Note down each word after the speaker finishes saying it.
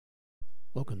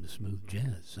Welcome to Smooth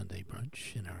Jazz Sunday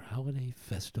Brunch in our holiday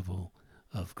festival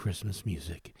of Christmas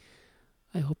music.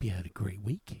 I hope you had a great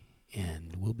week,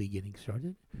 and we'll be getting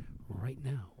started right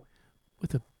now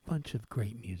with a bunch of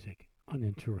great music,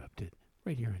 uninterrupted,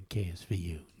 right here on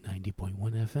KSVU 90.1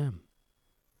 FM.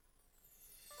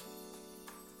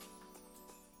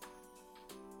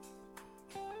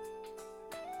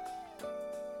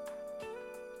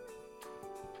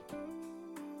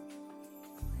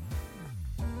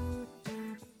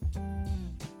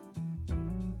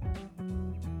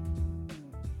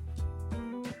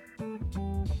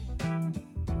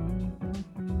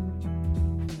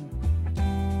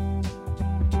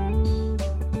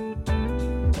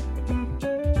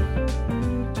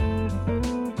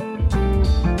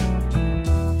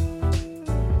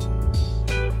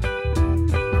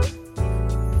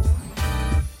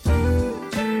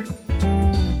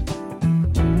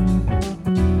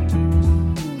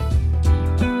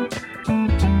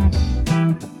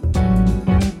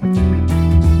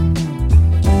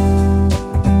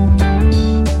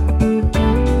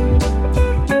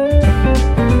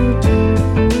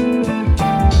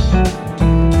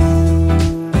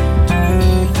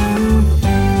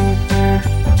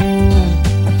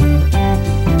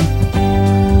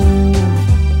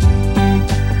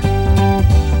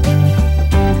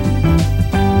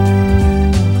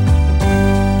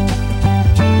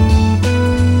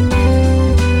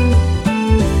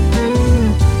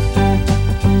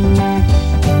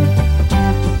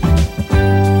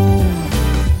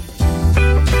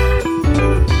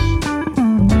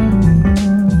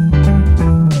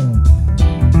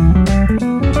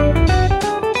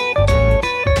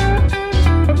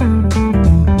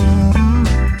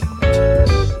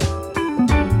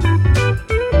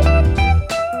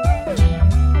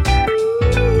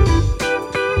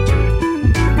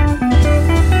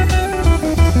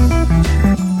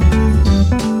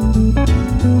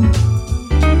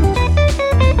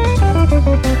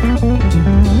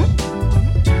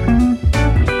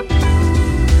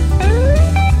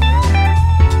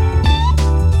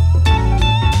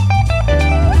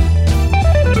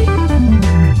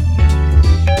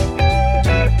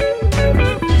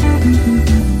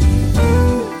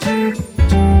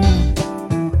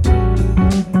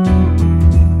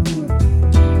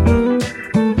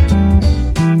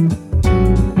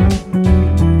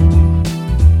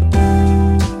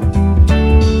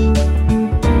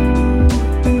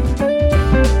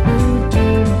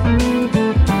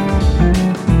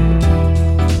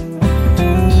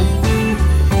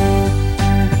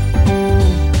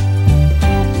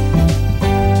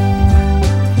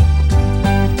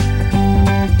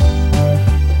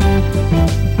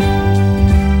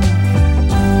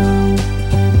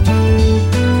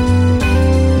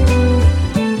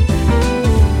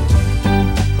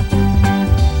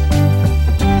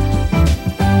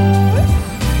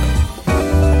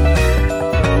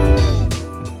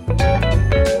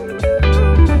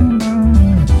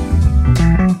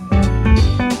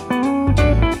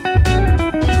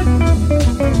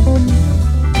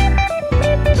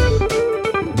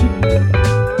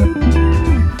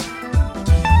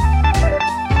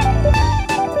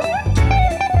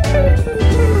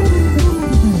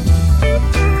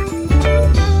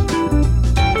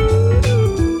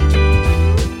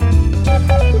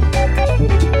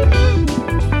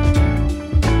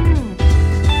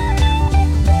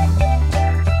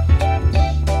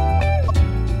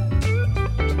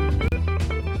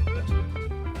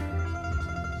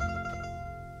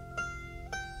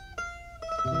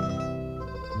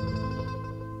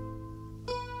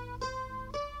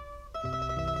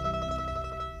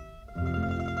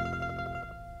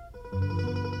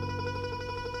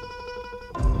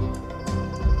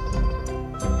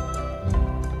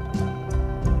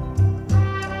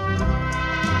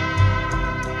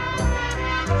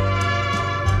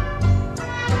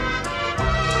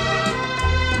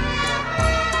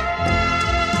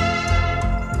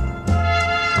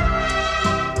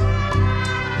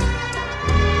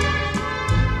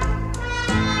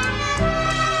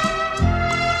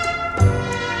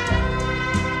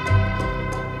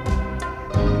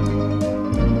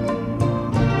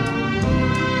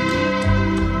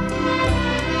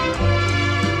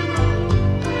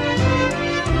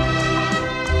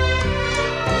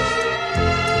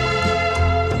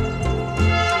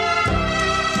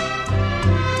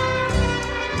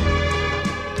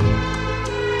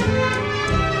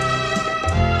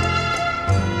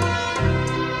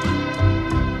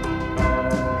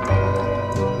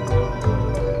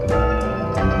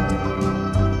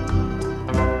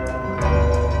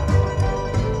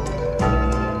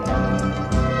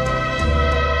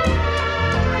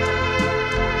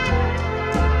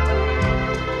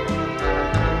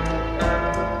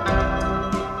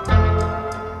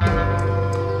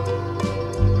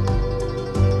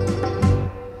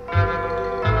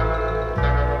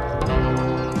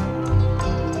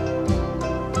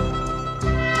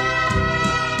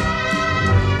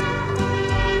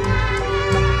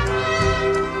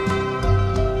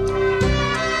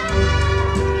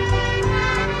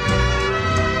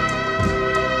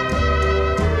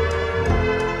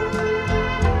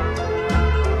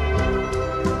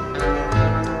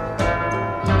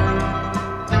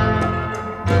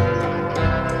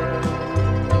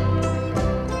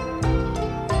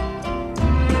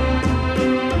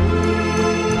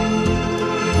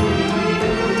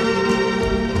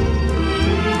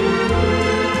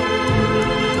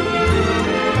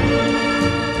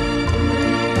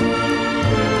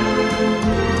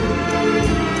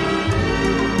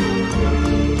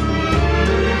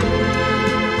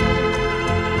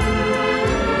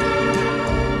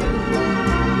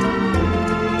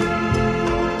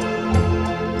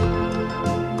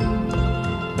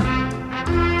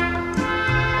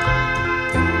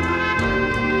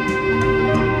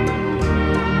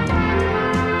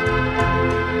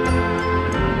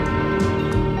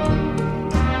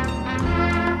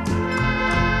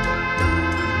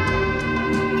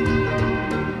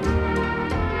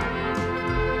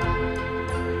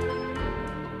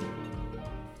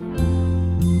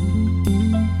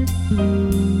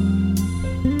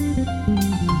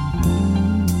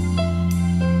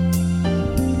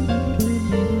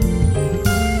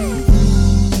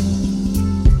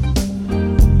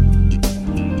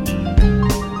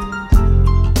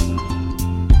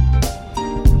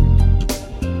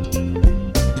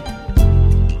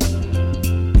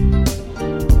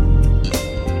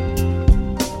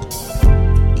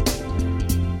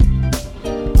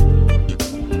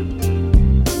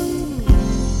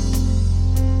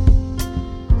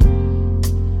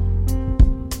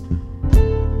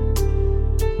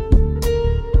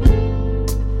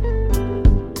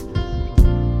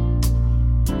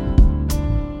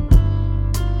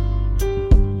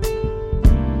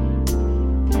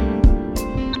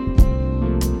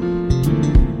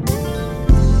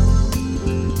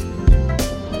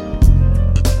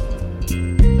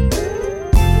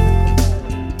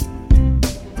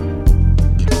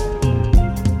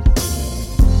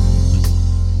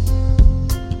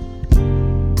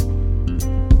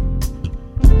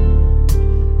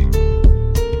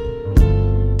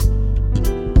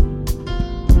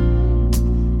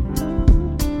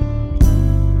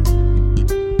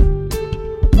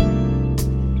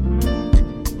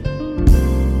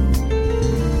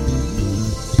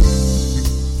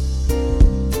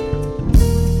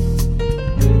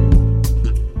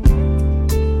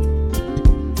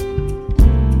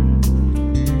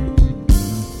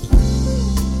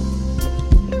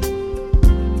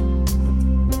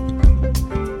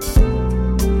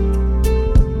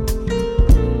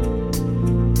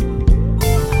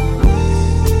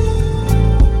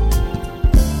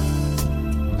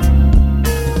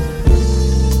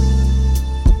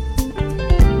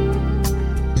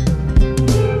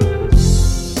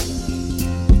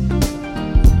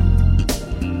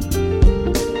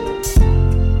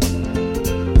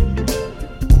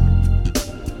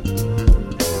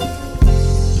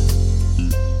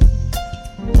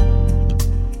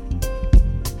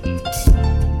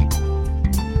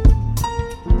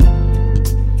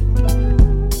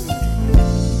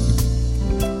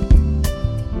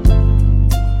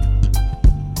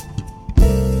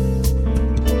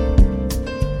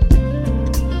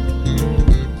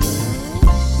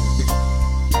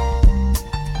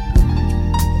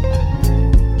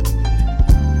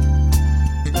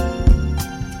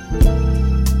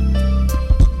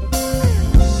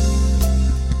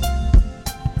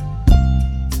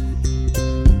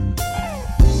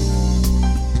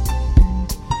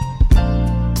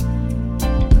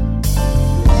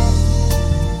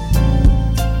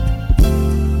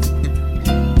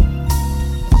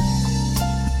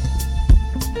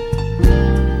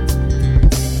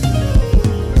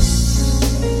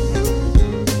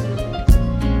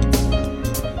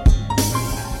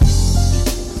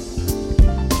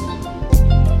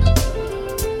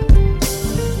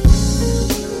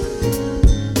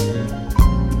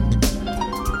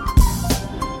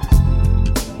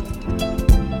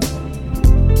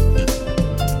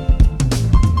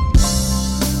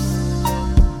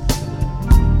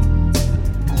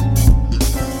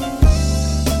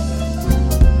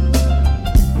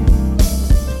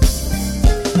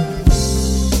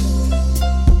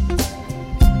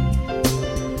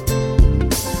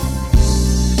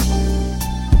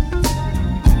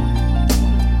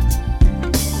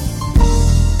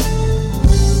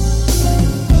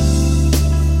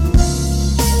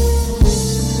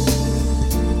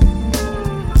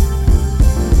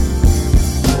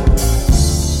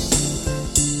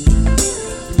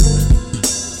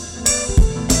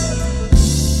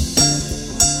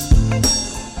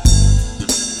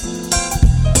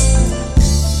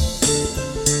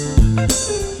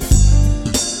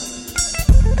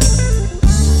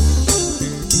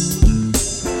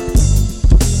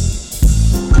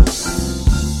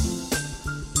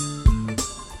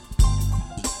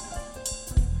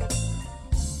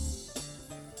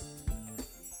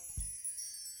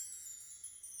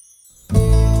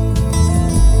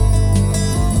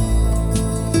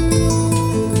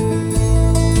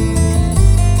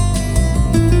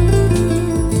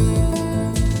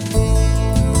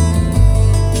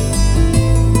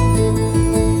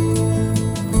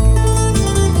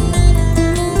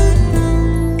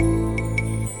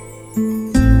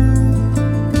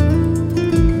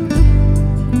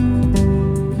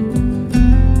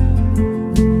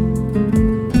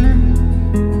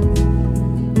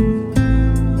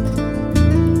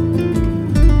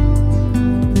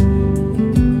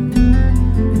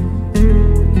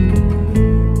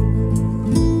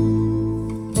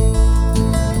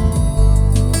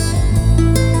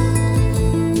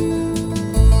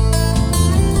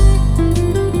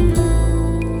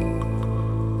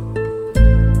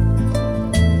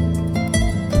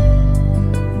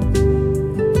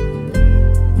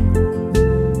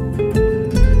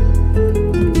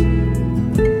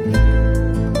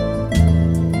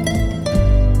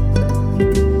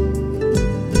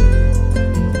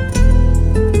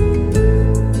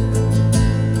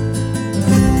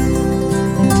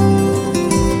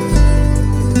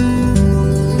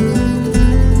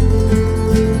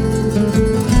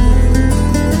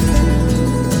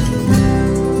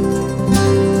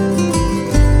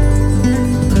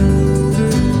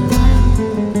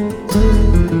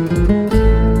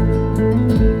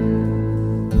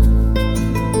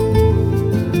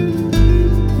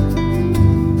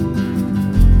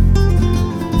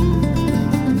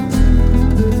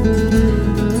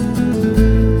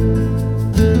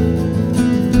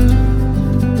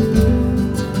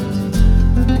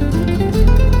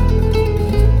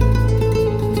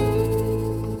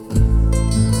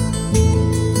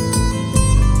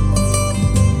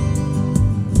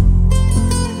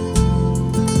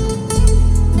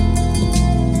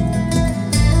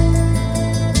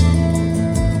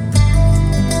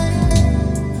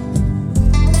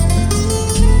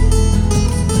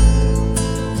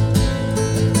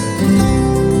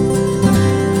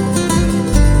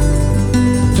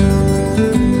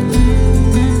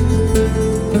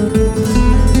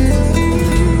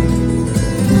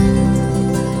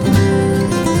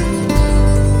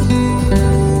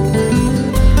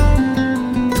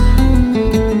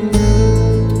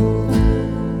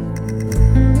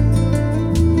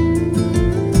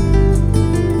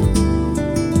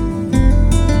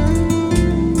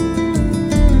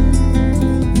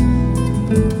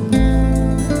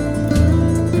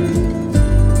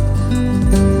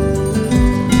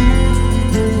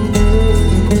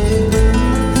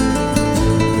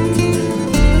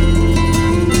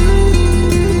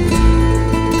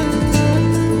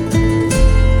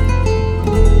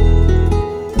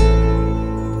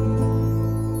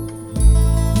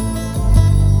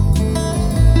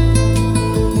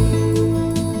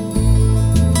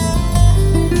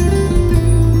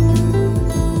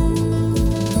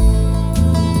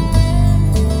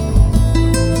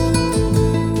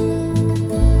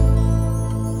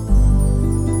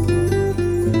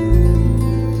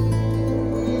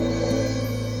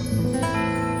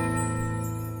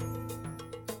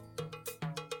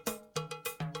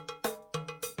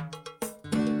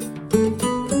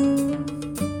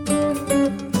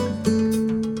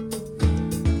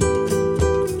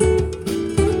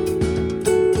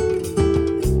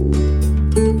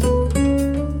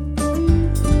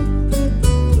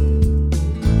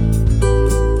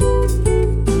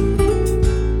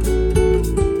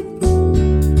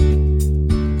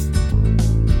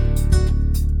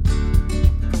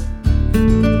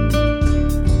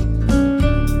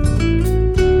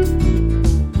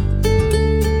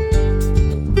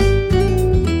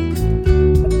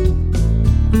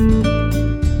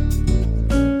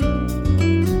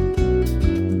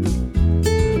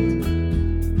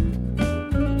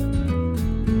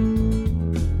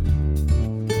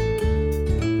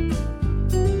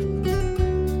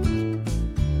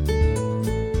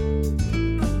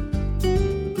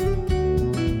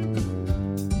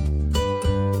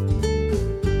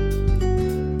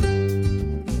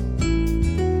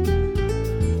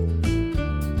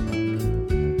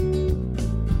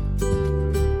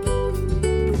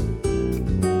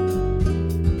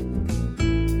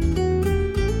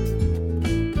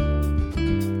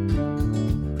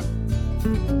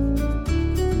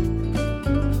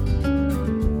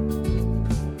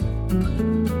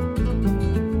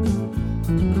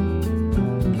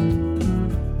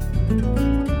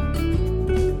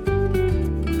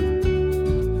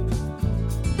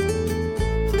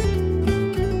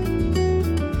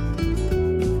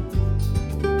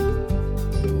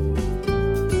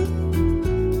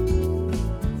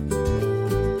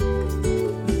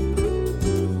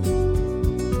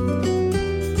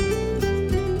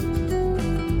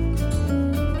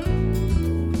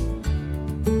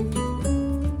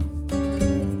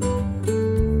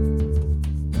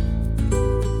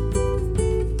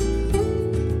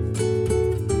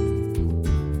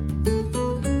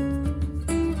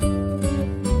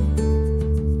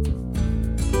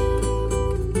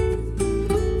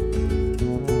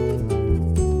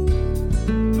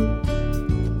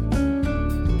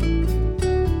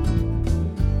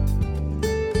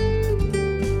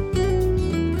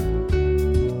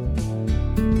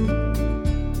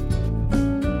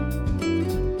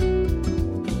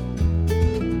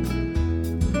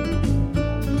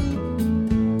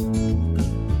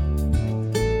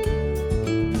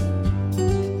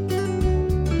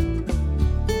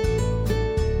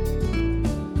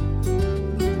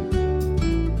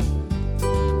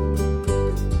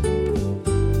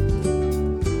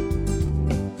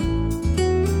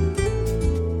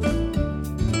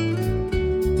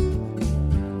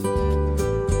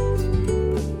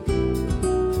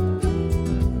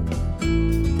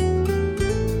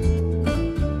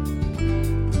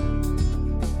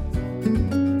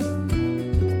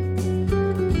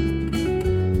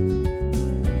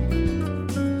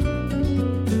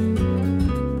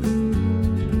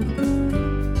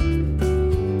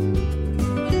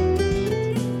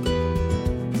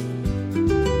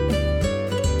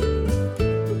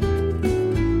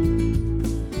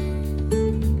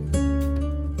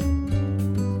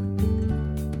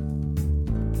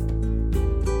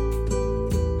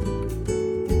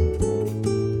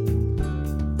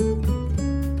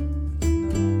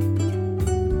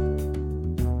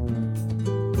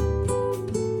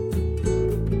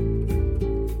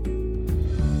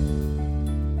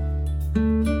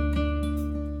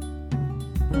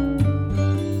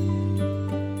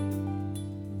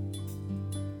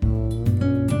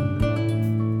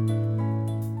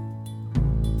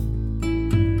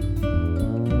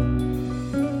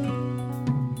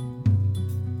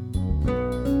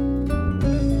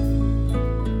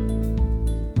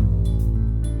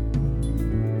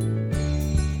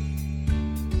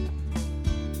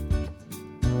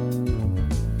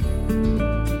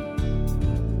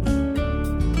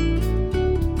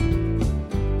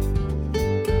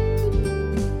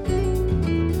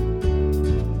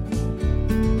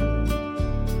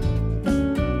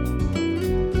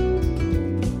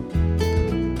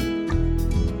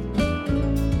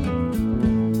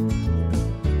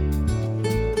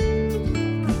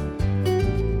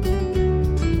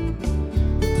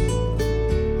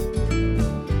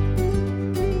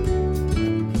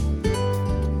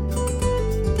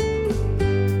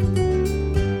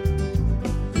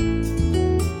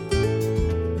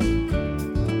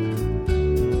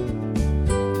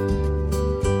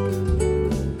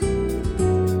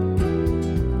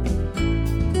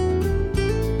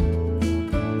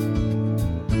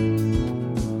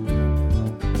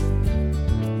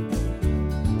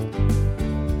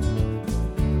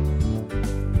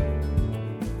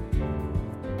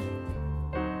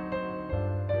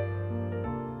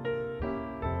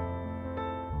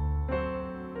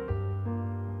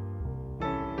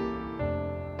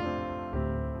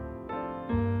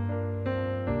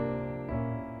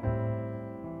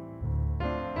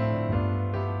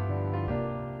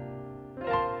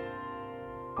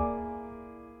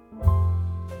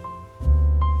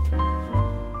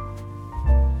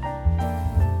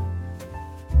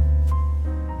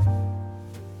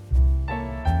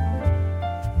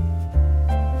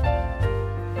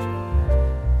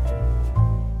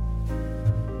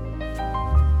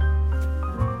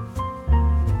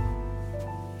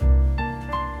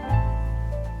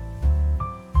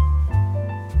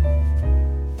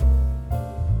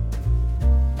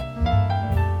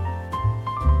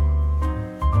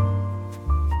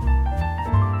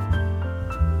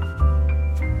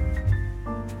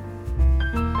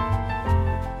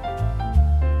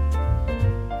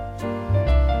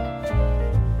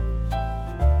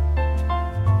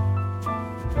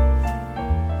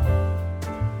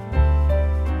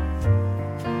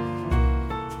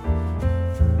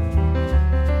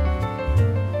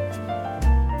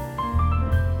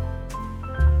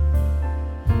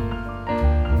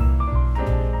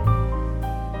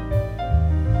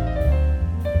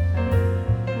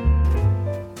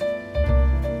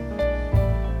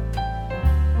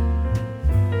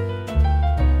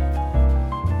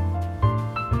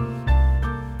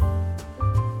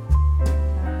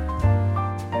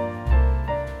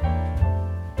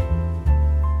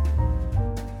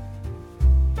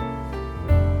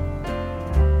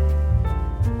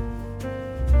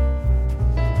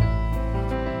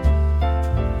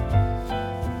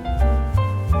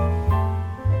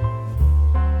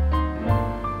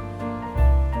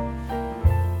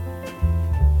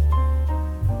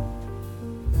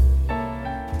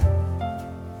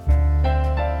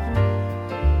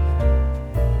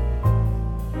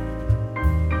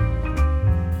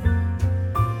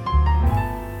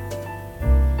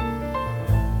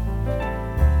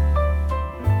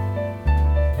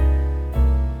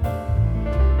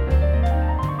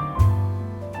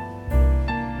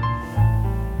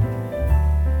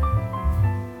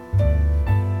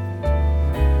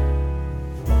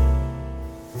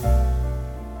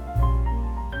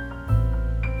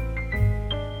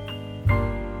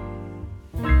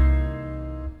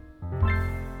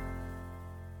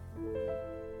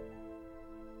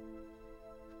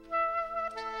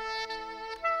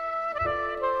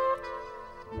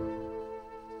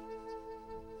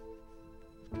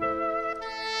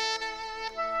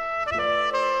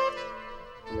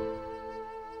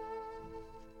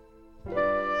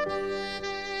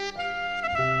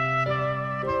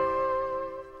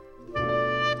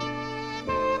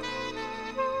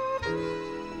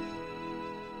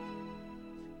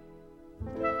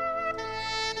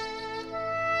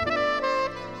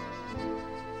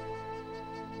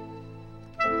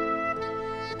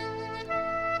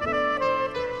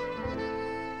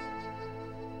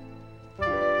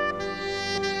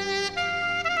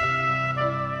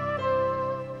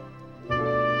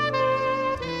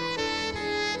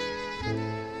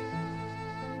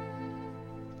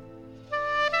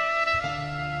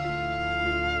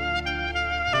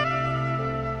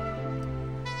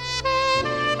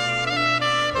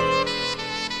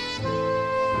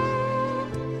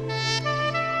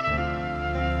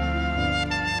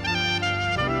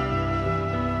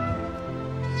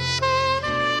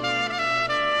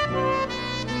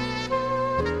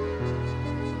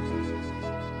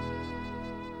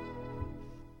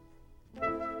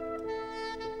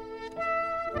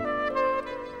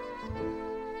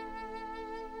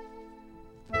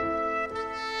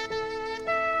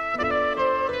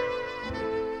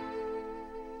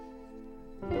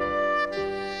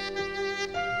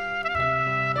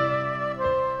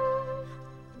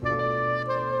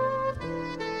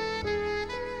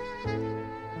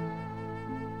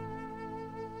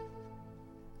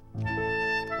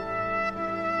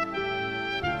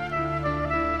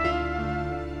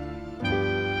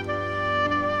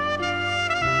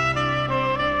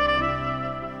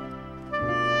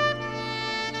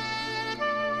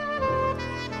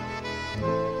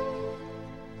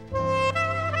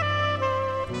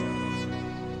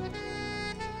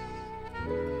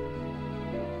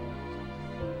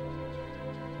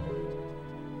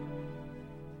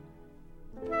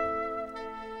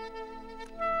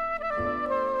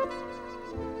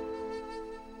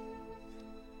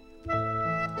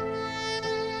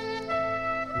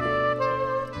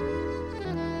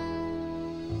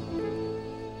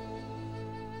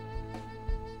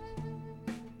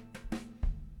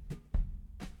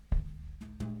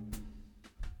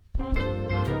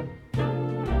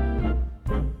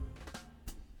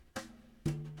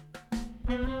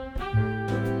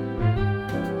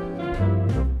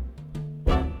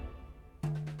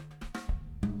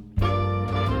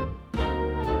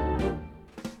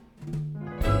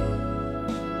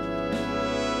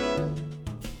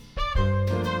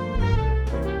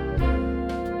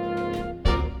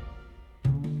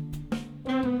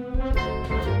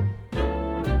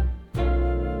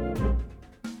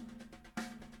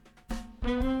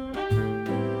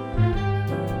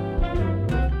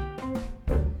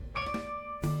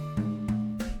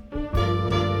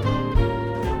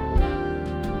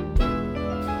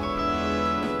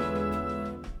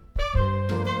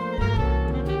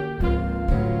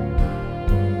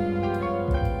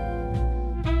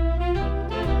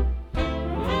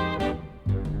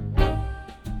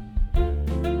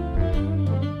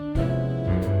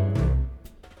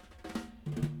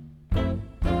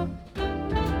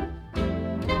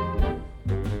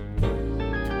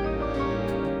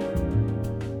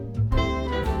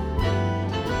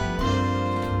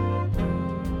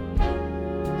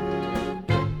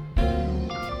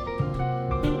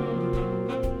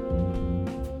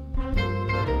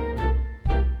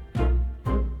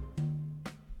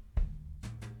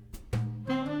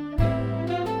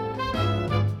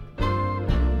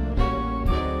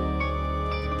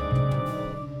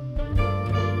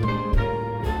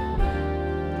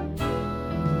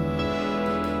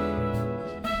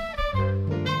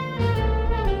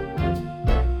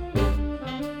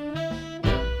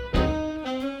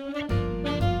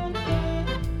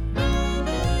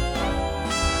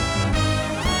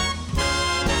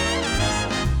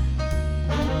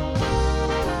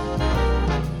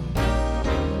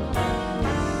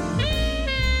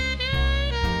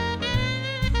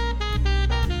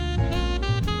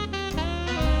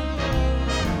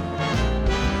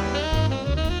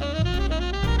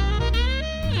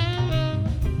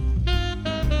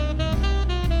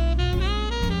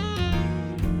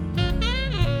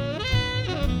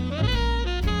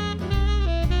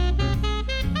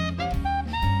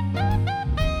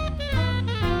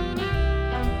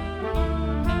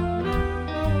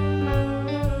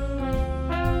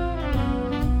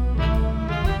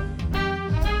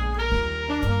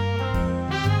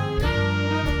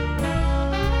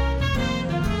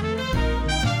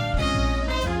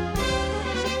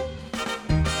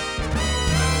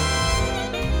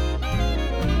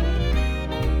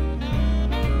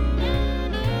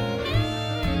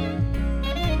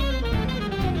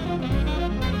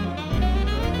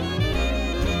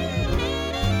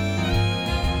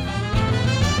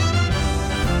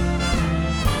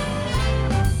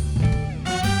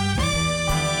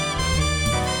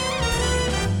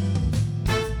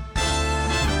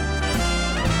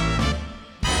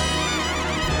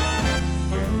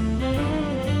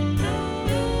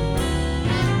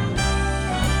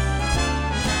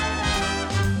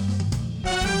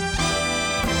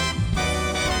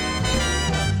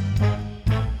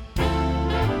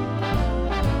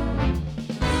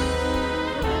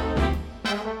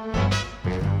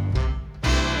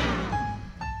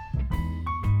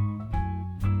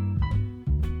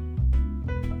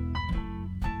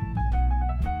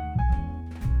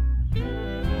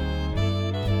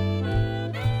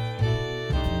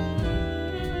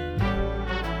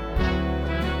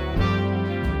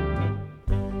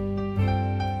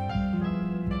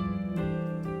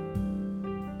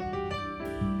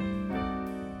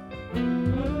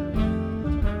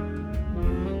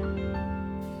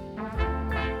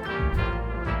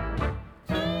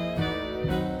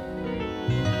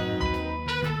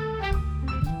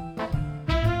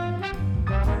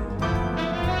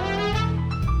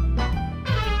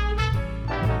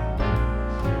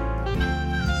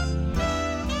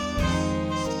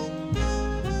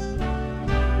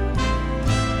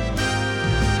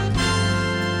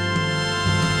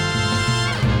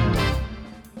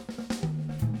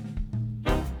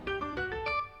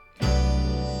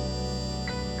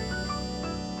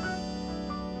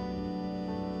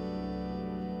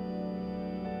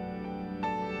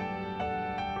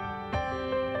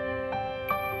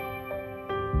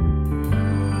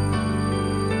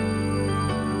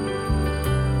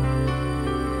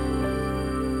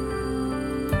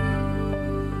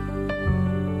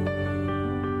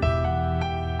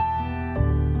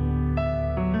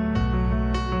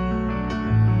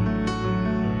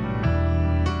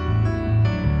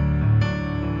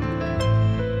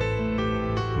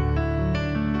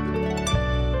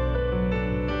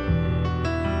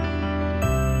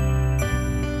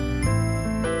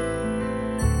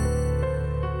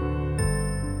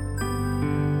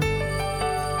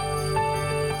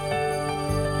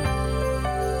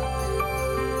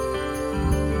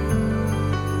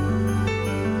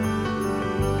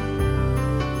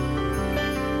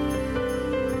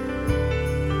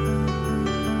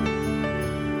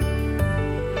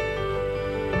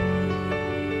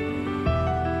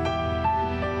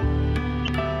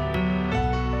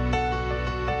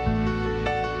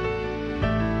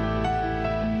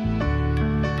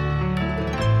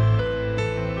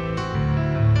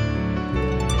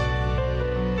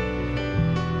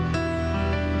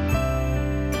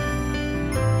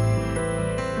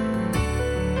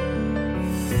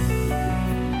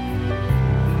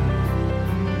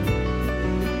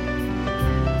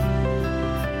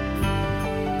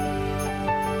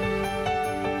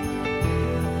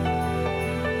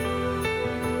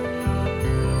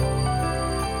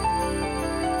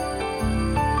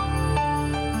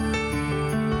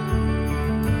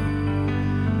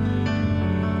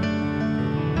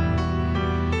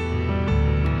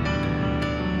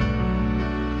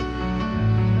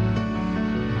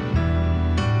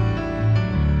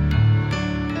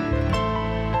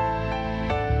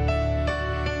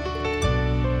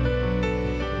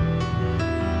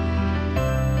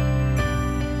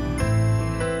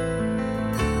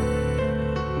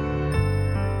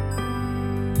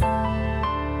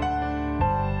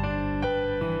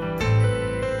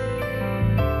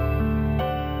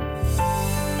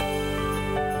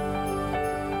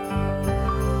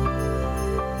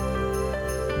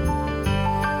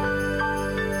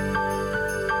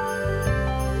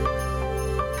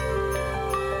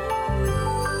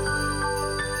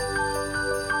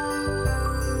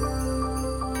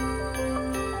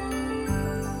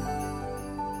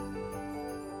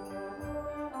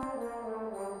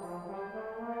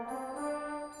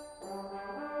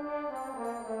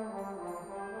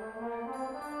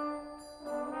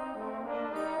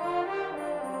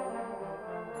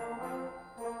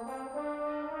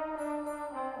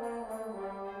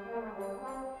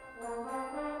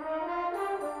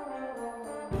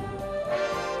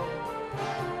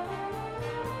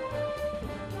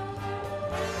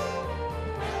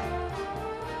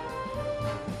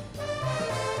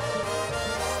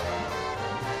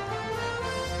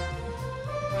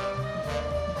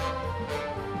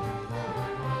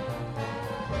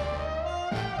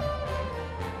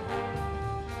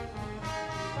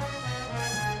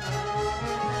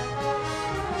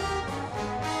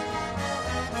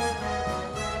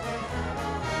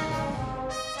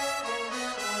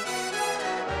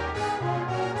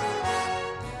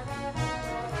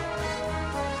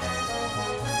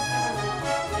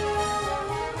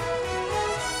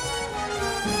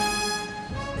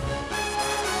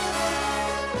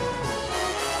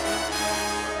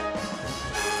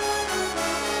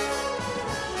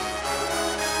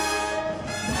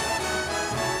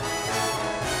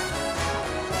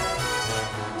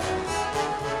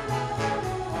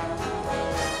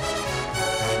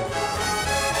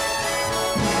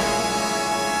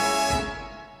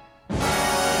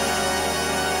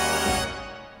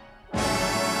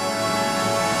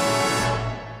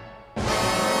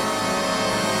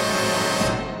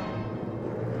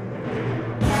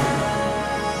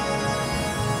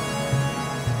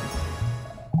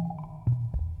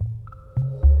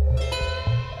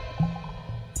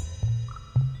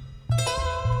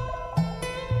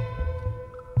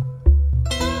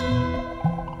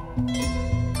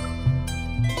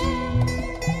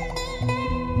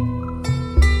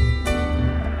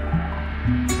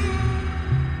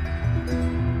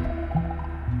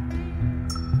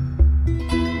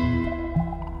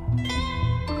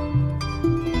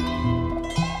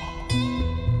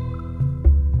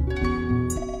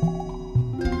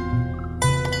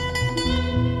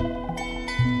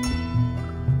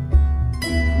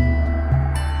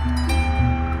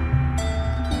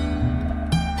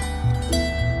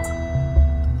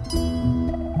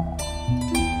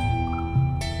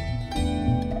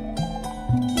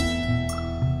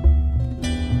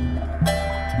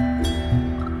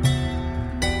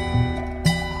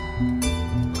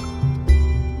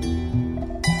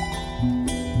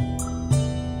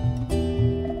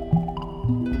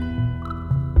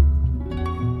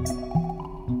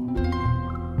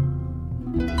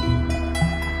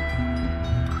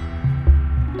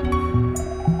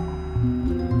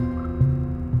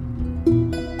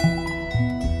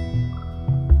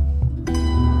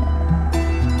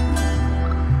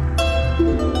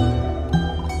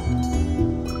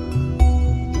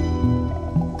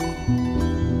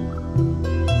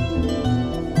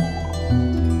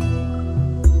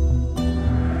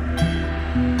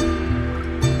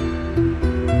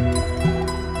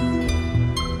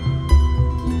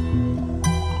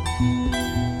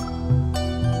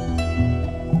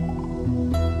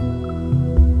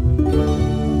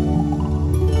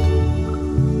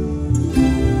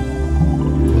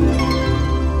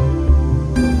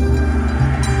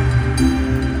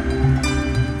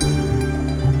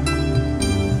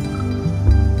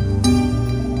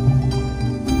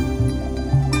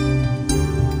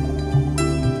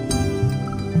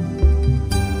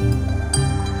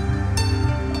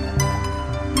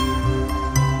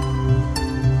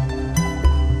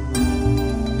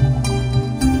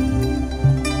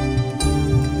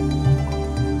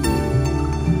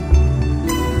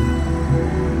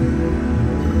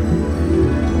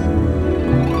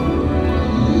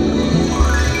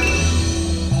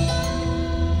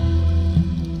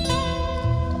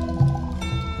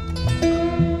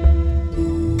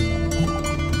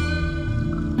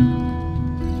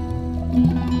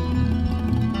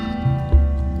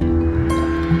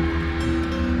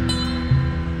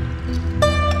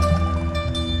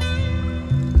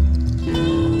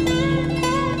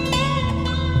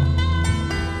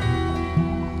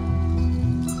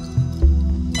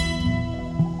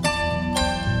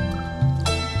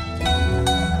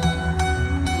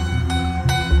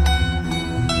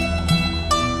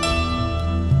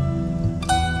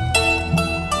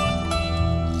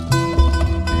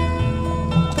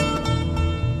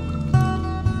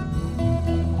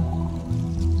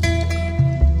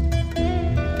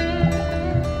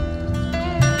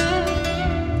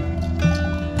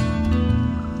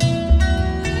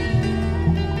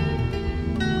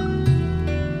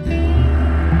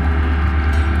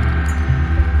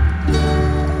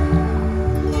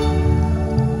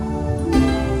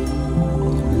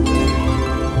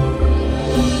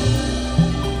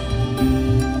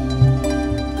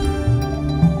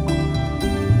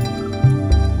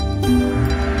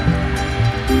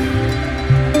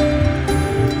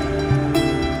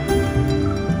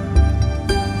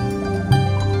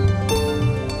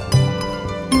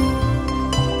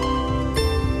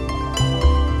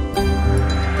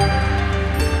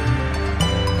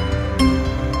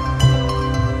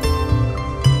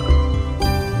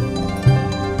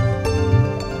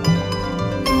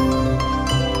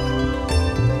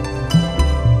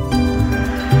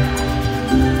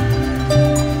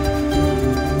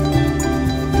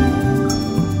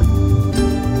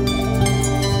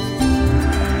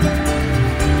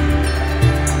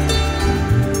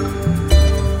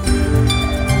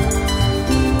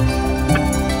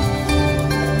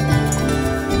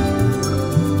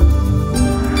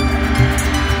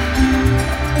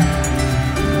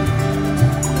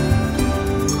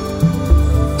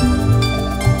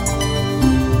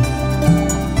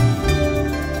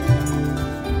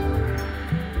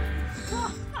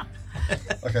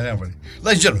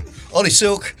 Ladies and gentlemen, Ollie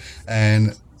Silk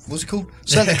and what's it called?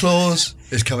 Santa Claus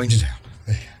is coming to town.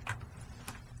 There you go.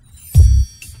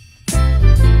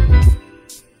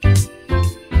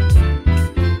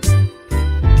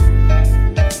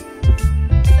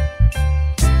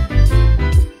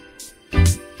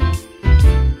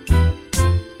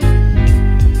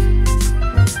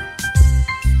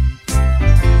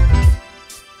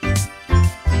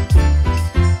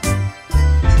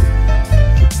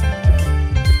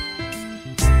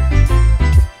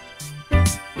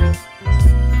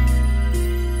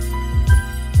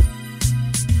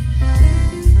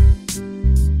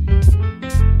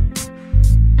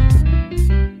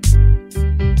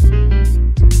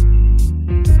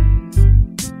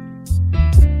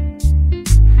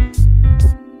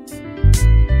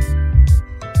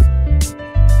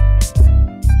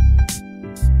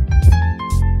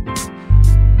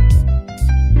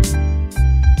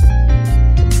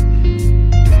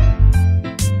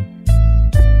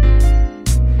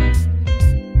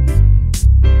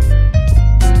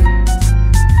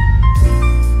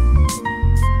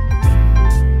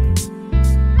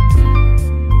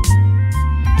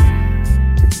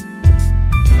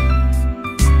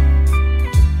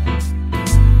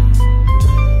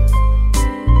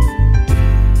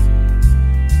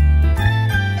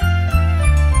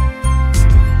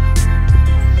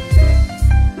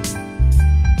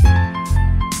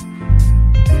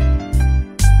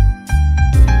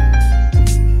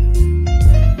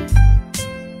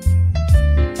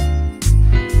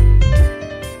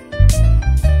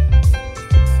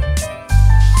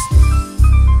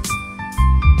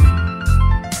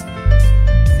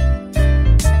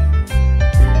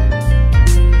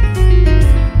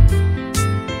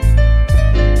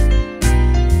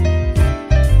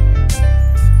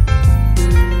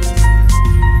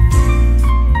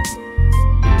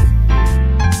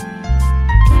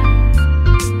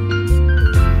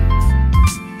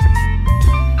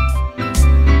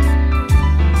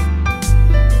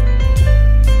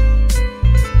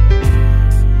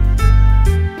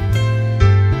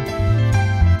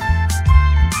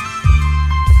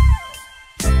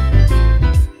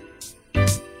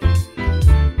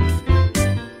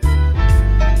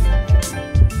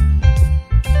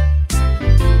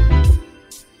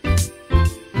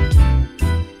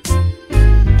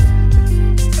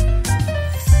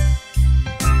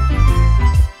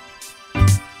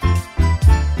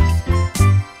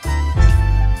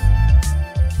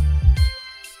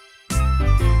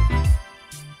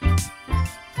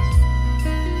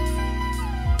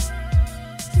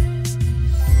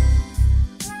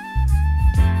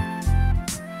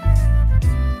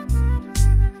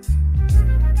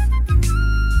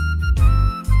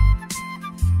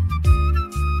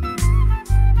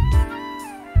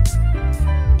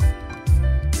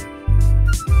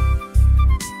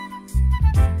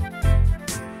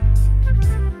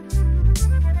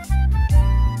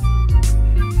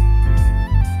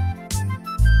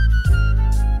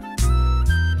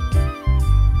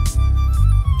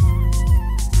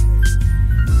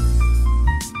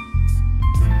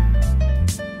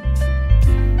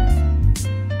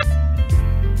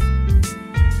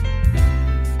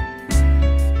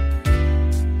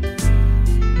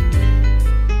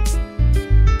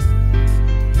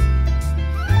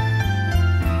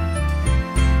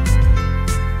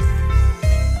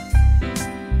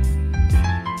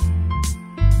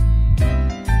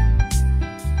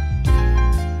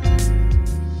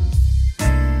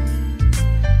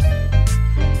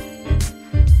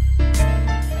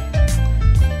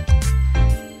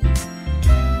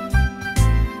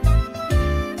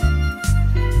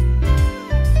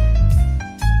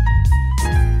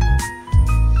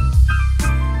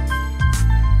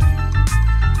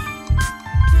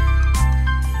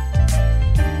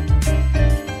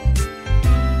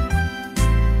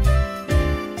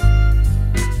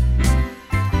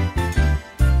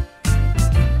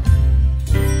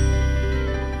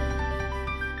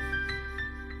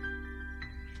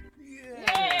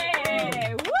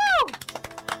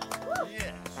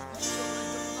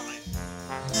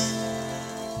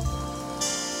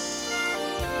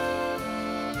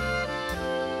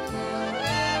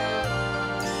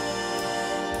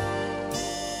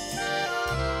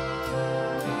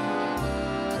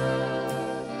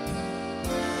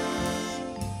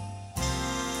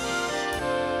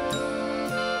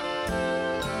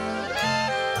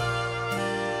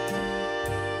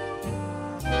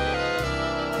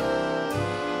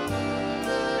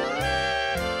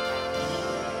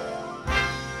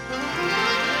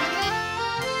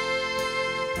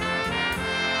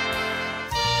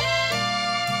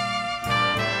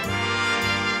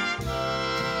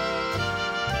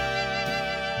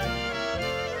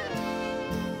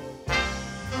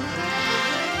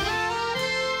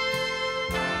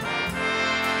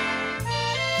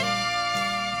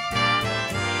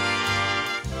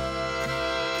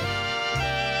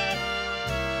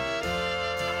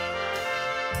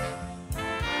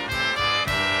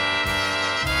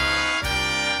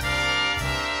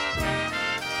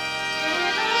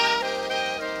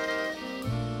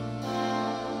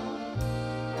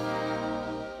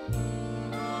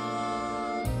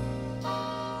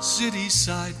 City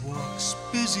sidewalks,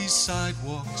 busy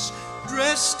sidewalks,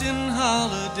 dressed in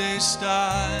holiday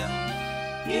style.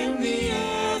 In the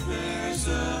air there's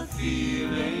a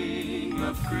feeling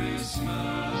of Christmas.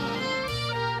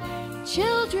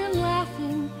 Children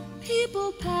laughing,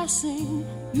 people passing,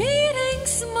 meeting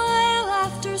smile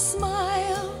after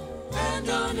smile. And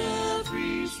on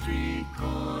every street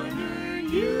corner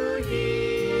you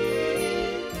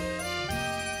hear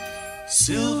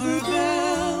silver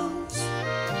bells,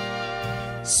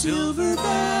 silver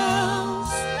bells.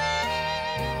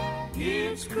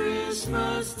 It's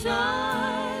Christmas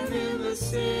time in the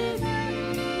city.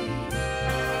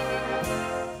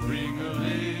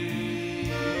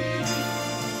 Ring-a-ling,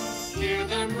 hear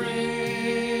them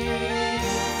ring.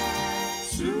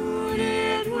 Soon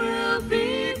it will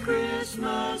be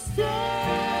Christmas Day.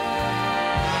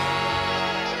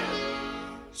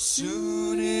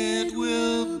 Soon it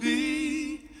will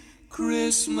be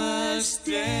Christmas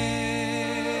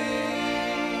Day.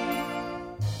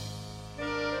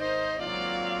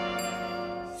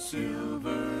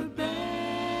 Silver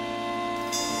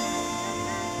bells.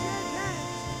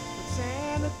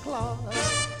 Santa Claus.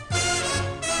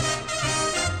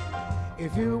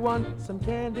 If you want some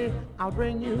candy, I'll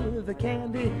bring you the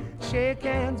candy. Shake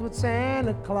hands with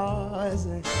Santa Claus.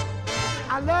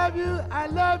 I love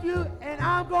you, and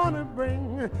I'm gonna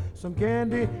bring some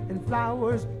candy and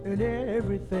flowers and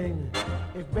everything.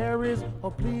 If berries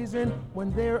are pleasing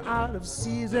when they're out of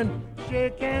season,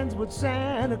 shake hands with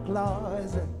Santa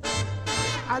Claus.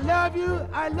 I love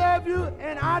you,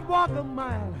 and I'd walk a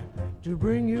mile to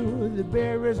bring you the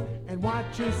berries and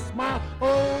watch you smile.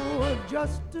 Oh,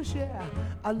 just to share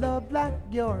a love like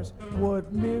yours,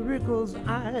 what miracles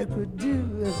I could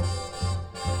do.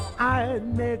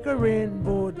 I'd make a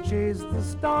rainbow chase the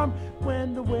storm.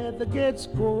 When the weather gets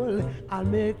cold, I'll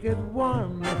make it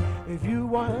warm. If you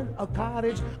want a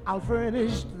cottage, I'll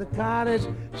furnish the cottage.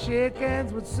 Shake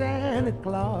hands with Santa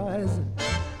Claus.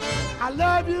 I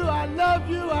love you,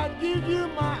 I give you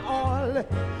my all.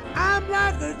 I'm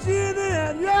like a genie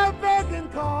at your beck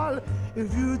and call.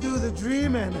 If you do the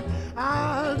dreaming,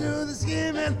 I'll do the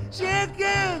scheming. Shake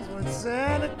hands with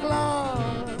Santa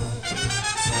Claus.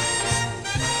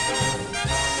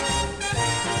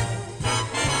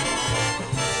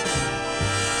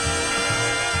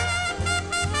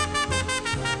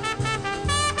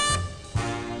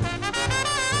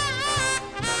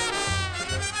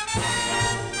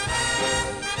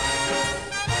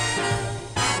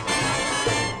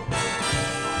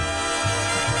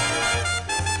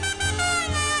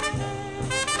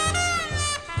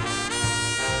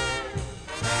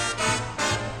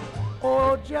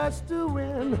 Just to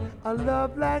win a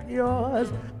love like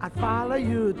yours, I'd follow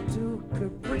you to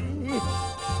Capri.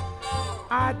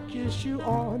 I'd kiss you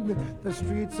on the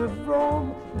streets of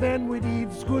Rome, then we'd eat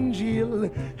scongeal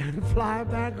and fly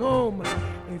back home.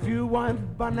 If you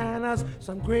want bananas,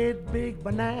 some great big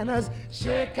bananas,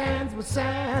 shake hands with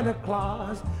Santa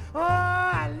Claus. Oh,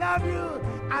 I love you,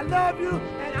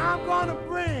 and I'm gonna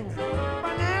bring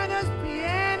bananas,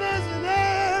 pianos, and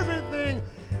everything.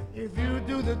 If you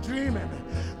do the dreaming,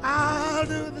 I'll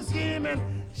do the scheming.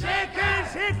 Shake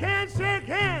hands, shake hands, shake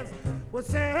hands with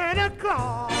Santa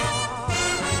Claus.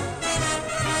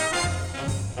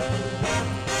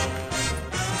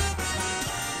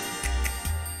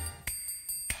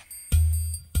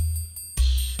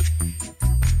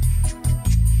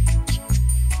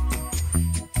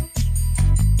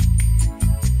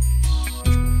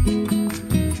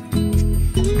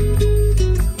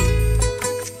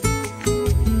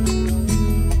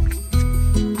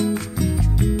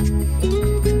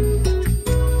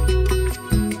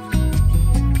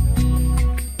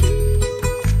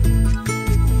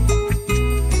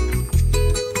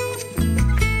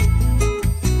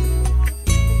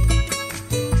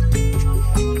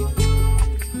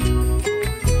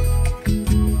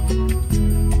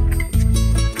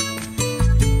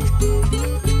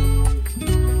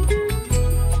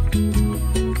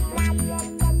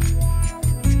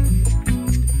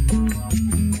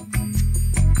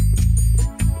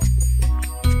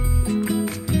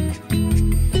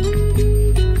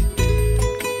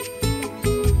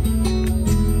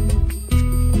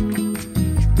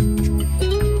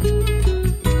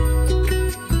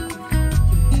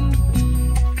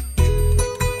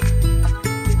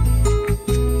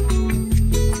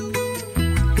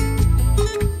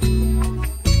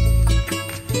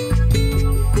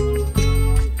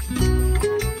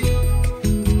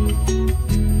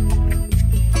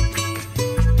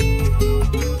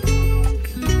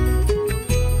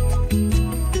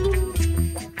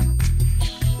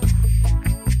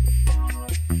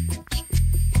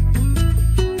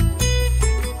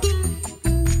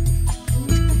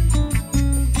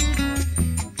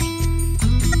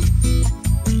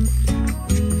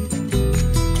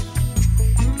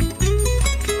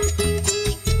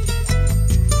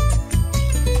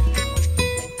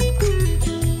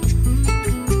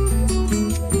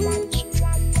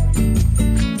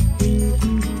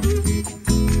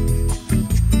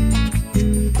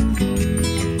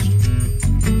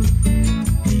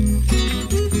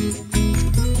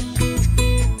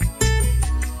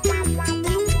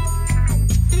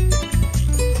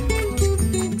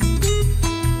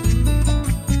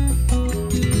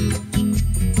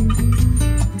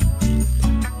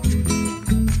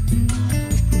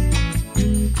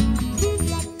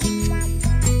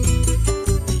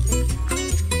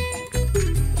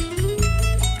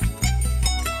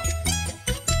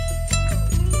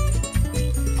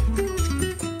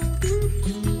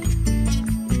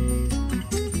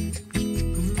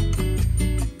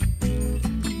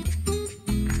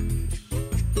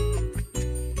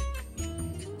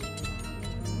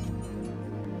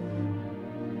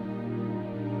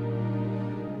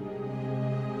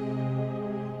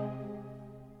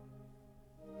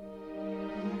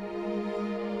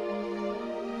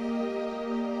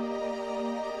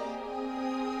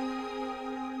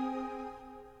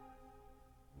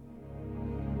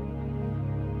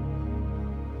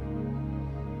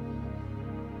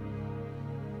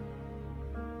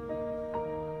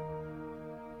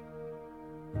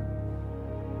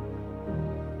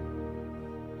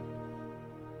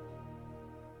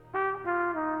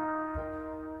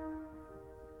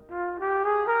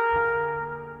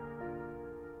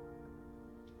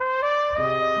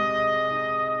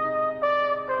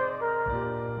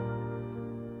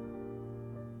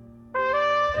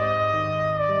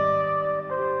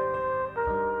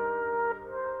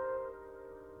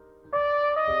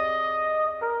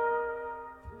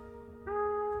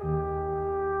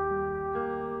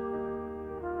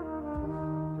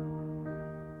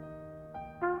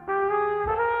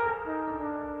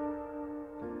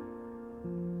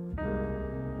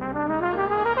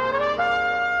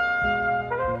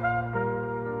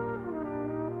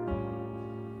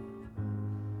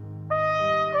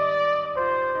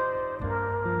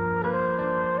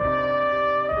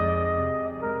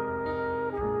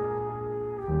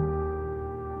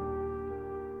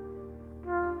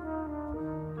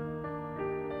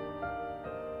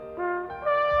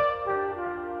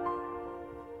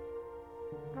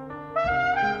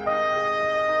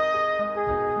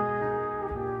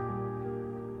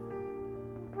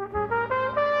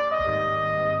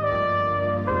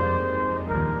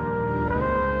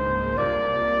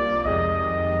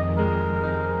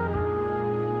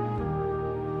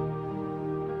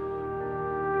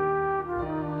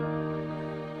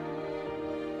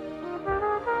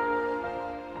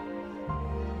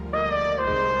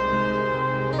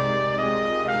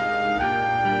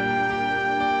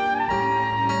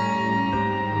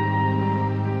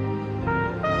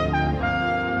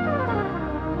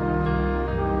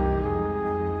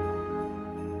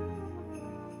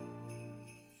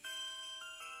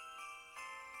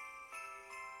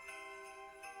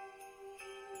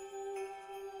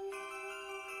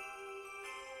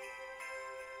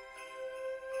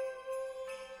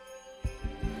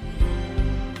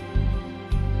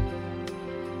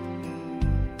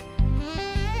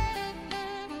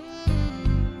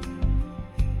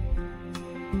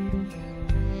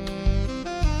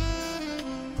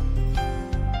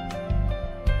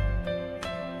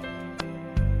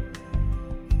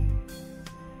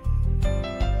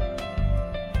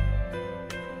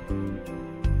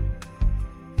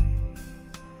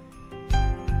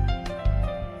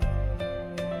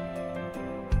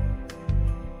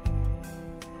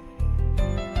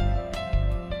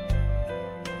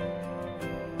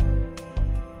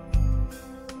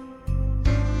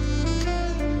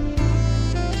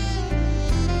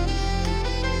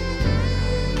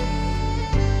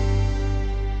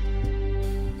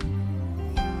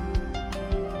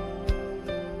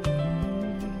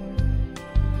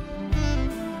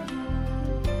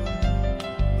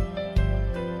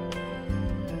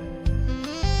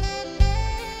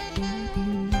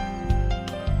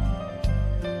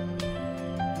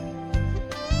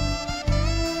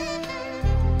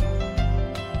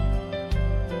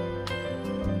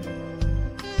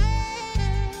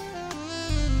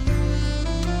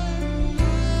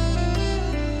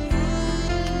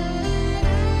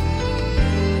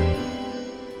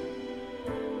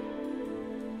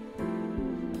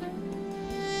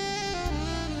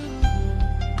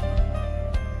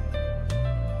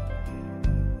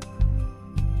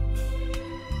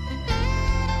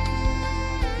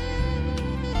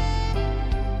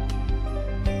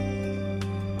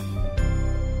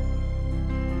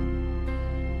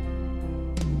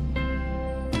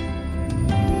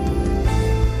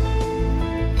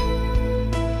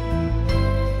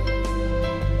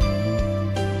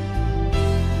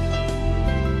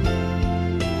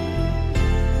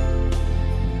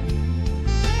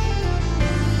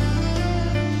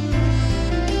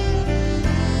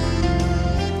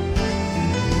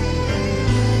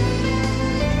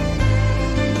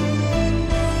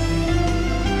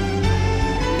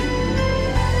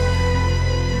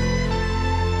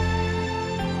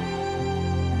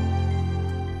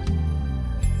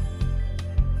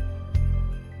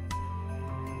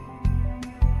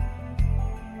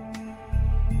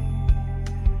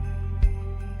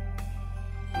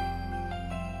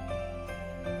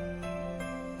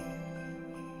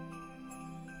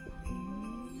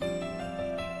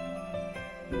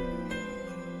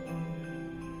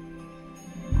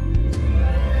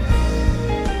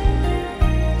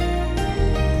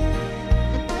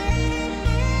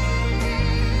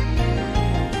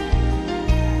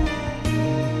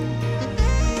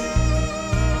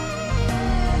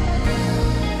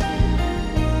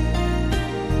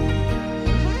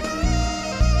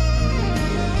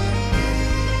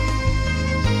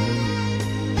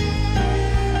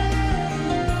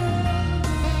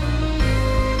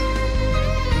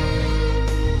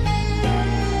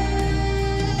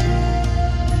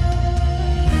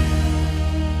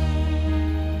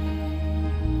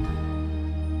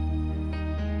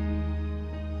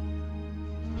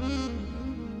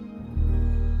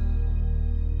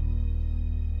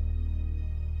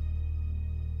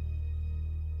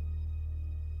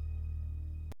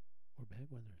 back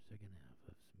with our second half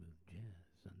of Smooth Jazz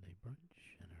Sunday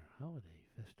Brunch and our holiday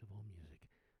festival music.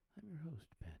 I'm your host,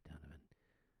 Pat Donovan,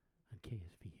 on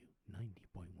KSVU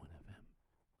 90.1 FM.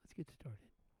 Let's get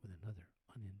started with another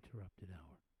uninterrupted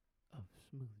hour of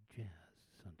Smooth Jazz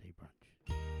Sunday Brunch.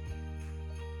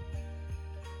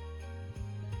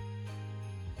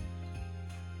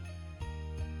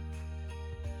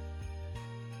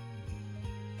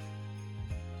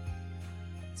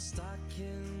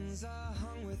 Stockings are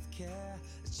hung with care.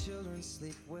 The children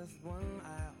sleep with one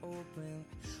eye open.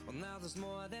 Well, now there's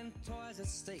more than toys at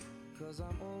stake, 'cause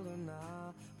I'm older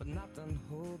now, but not done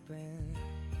hoping.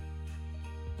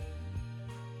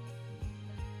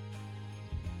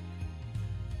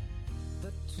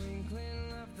 The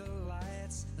twinkling of the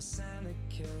lights, the Santa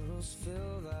carols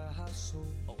fill the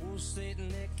household. Old Saint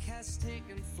Nick has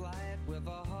taken flight with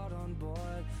a heart on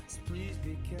board, so please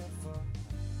be careful.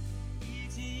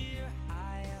 Each year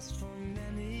I ask for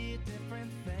many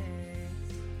different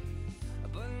things,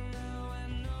 but now I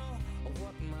know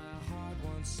what my heart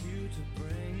wants you to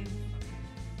bring.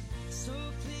 So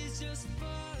please just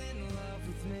fall in love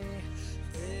with me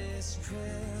this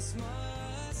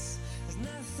Christmas. There's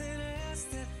nothing else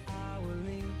that I will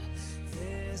need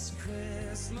this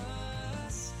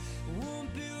Christmas.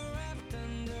 Won't be wrapped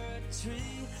under a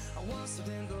tree. I want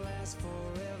something to last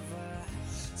forever.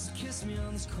 So kiss me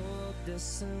on this cold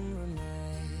December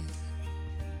night.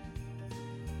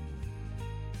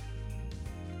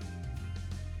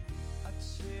 A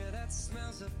cheer that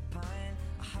smells of pine,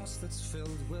 a house that's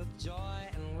filled with joy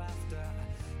and laughter.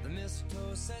 The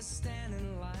mistletoe says stand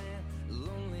in line.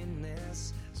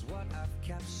 Loneliness is what I've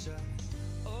captured.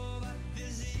 Oh, but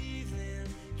this evening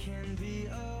can be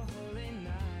a holy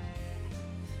night.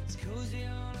 It's cozy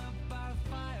on up by the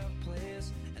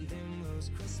fireplace and dim those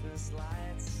Christmas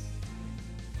lights.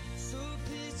 So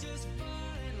please just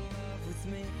fall in love with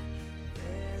me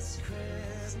this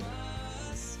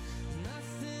Christmas.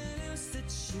 Nothing else that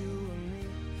you will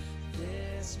need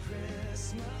this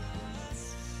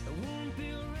Christmas. I won't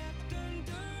be wrapped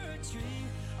under a tree.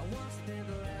 I want something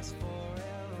to last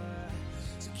forever.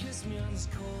 So kiss me on this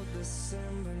cold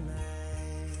December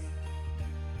night.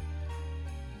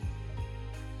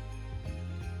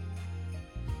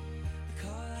 They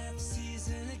call that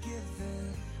season of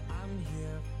giving. I'm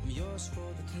here, I'm yours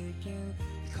for the taking.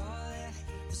 They call it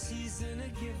the season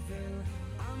of giving.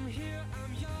 I'm here,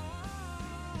 I'm yours.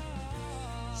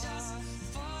 Just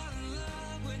fall in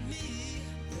love with me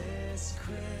this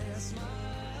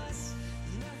Christmas.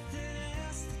 Nothing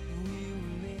else that we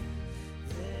will need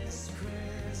this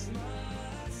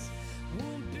Christmas.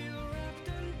 Won't be wrapped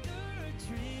under a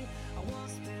tree. I want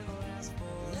something to last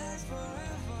forever.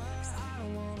 'Cause I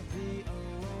don't wanna be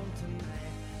alone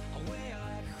tonight. I'll wear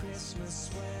like a Christmas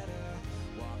sweater,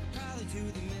 walk proudly to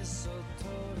the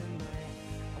mistletoe tonight.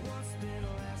 I want something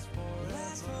to last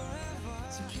forever.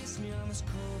 So kiss me on this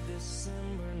cold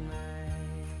December night.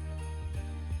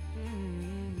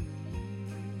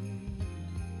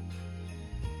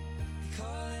 They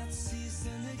call that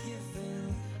season of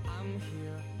giving. I'm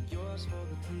here, yours for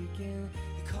the taking.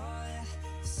 They call it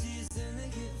the season of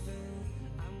giving.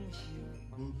 I'm here.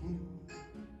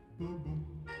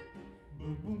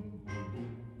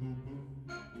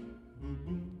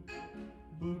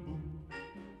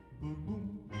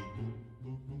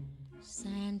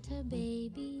 Santa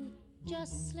baby,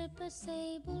 just slip a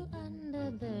sable under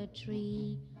the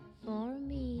tree for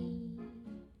me.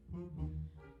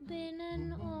 Been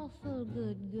an awful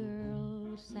good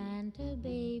girl, Santa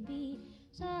baby,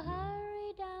 so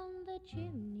hurry down the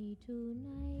chimney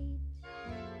tonight.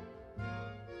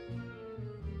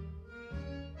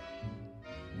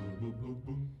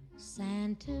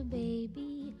 Santa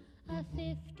baby, a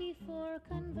 54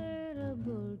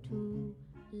 convertible to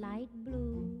light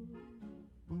blue.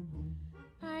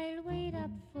 I'll wait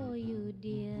up for you,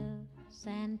 dear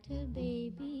Santa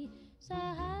baby, so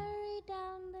hurry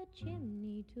down the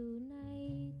chimney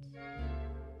tonight.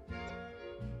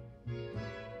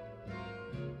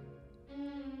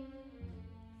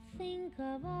 Think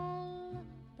of all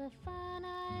the fun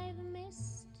I've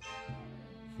missed.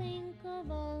 Think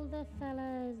of all the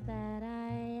fellas that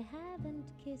I haven't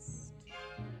kissed.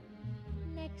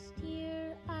 Next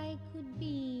year I could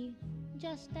be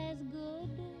just as good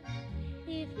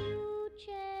if you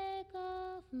check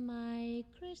off my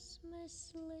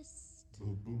Christmas list.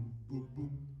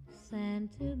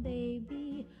 Santa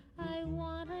baby, I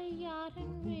want a yacht,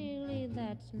 and really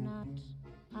that's not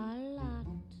a lot.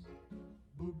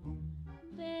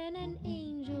 Been an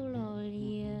angel all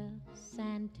year,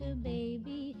 Santa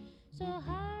baby, so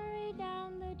hurry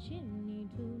down the chimney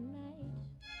tonight.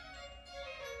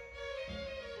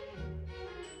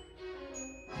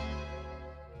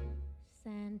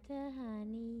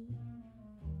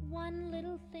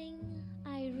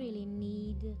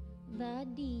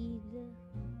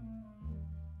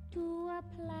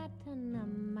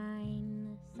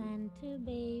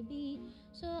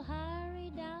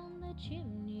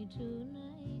 chimney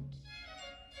tonight.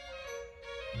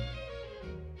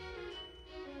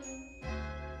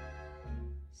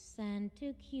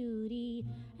 Santa cutie,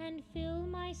 and fill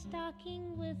my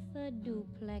stocking with a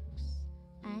duplex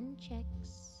and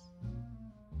checks.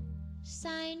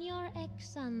 Sign your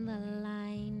X on the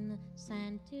line,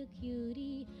 Santa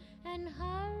cutie, and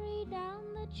hurry down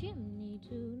the chimney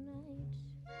tonight.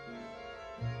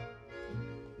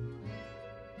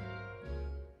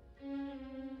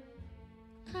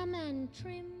 Come and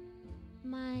trim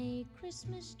my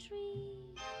Christmas tree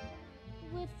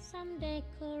with some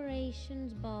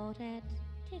decorations bought at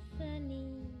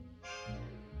Tiffany.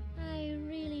 I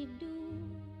really do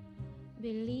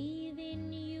believe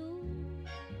in you.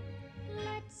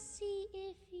 Let's see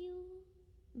if you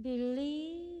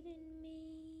believe in me.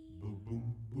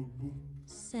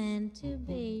 Santa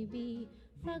baby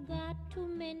forgot to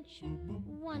mention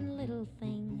one little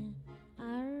thing,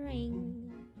 a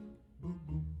ring.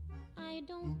 I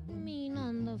don't mean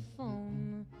on the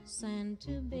phone,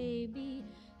 Santa baby,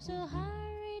 so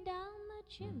hurry down the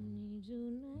chimney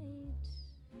tonight.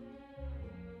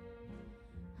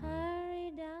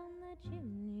 Hurry down the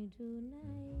chimney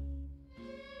tonight.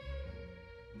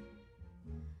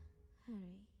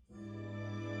 Hurry.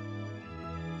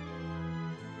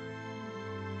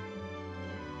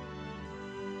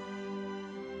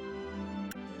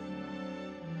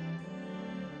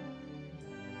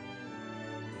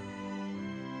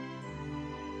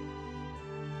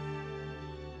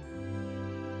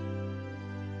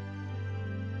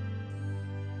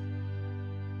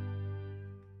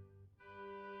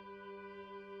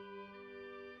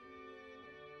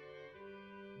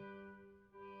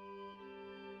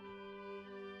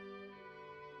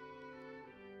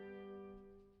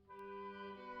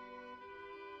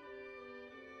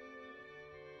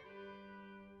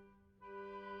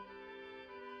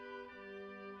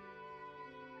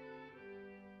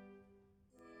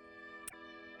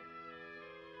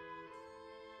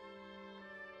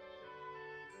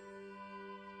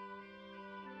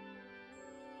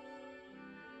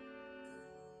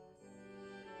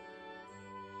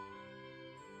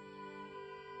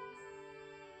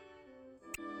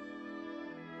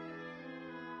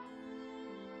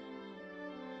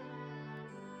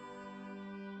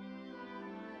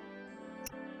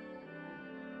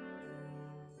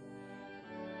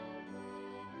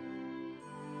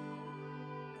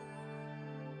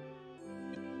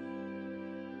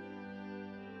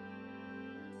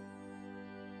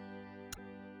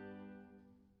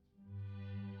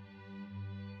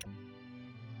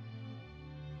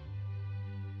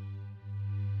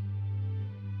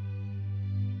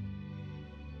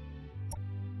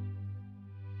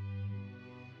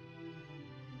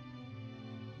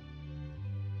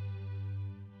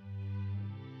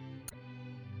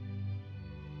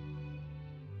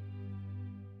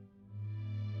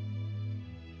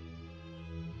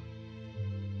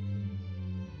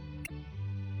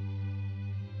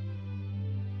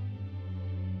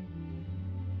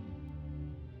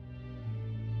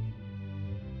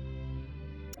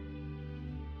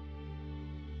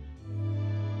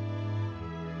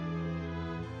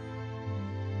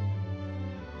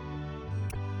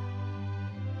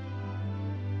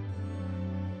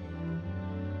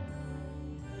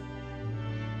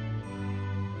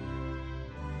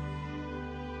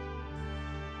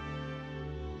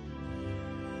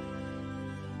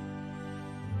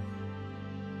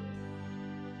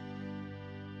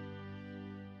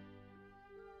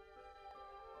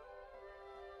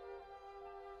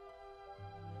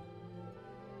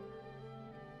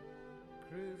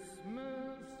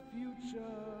 Christmas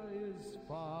future is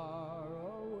far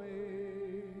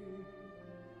away.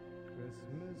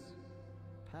 Christmas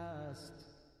past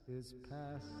is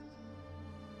past.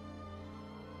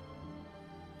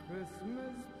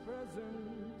 Christmas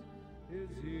present is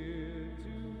here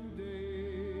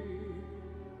today,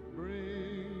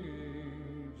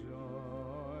 bringing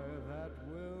joy that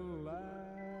will last.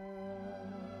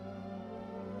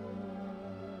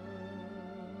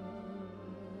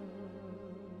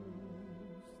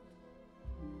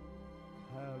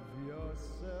 Have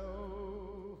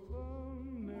yourself a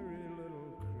merry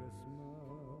little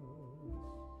Christmas.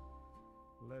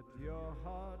 Let your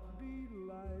heart be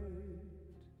light.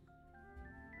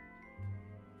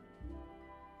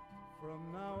 From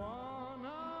now on,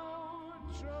 our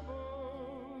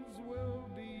troubles will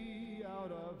be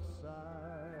out of sight.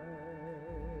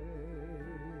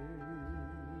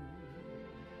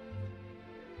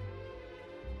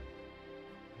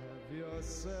 Have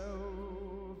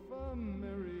yourself a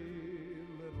merry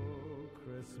little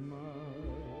Christmas.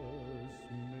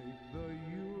 Make the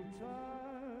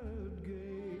Yuletide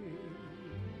gay.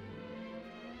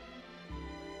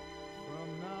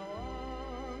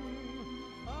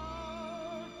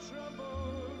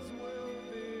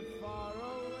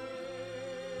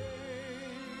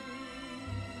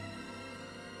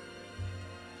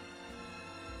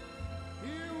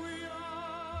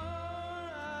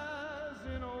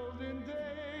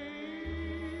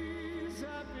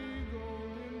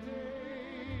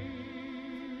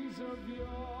 of yore.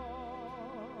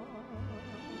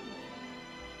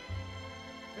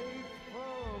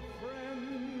 Faithful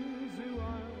friends who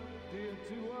are dear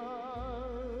to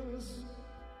us,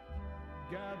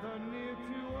 gather near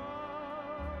to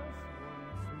us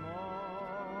once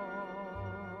more.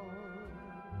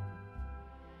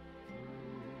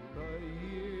 Through the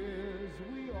years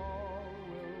we all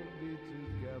will be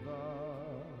together,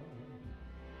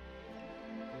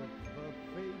 if the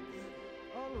fates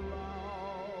allow.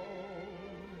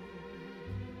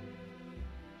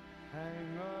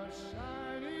 Hang a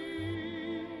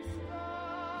shining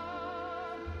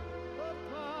star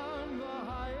upon the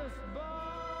highest bough,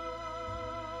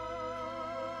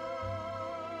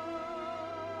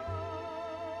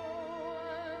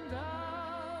 and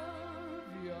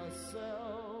have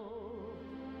yourself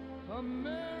a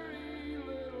merry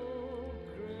little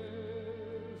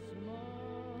Christmas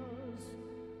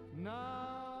now.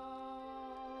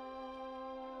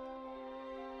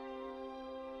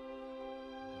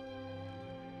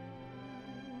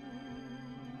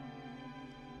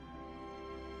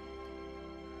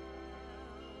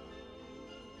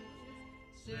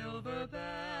 Silver bells,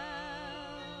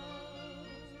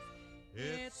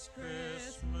 it's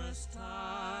Christmas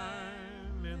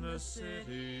time in the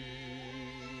city.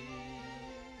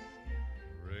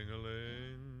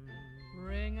 Ring-a-ling,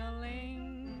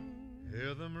 Ring-a-ling,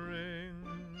 hear them ring.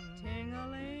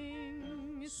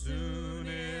 ting-a-ling, Soon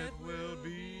it will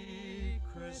be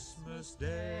Christmas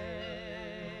Day.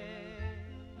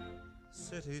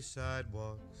 City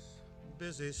sidewalks,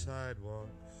 busy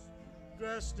sidewalks,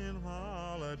 dressed in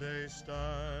holiday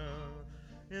style.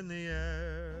 In the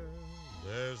air,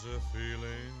 there's a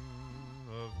feeling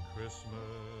of Christmas.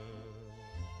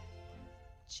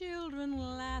 Children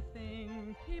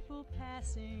laughing, people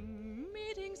passing,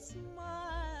 meeting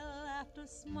smile after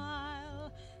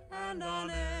smile, and on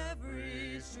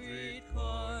every street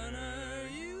corner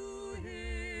you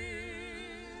hear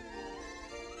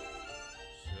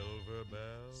Silver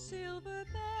bells, silver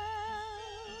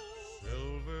bells,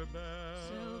 silver bells,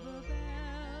 silver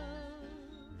bells.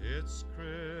 It's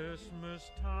Christmas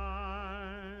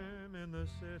time in the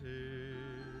city.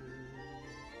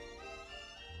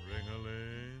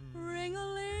 Ring-a-ling,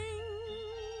 Ring-a-ling,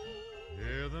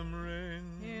 hear them ring.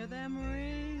 hear them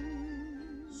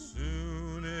ring.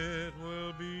 Soon it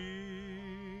will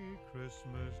be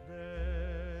Christmas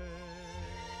Day.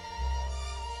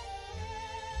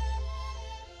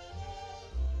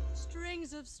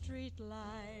 Strings of street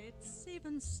lights,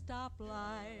 even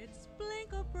stoplights,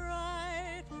 blink a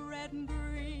bright red and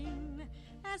green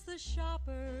as the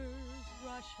shoppers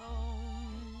rush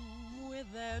home with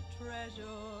their treasures.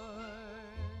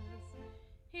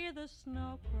 Hear the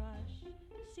snow crush,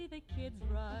 see the kids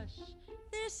rush.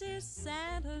 This is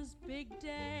Santa's big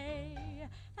day,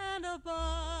 and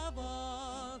above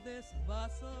all this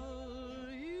bustle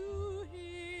you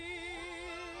hear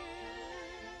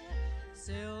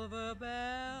silver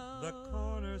bells. The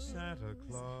corner Santa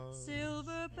Claus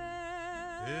Silver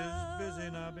bells is busy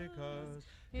now because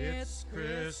it's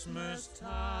Christmas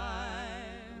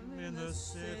time in the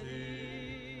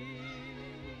city.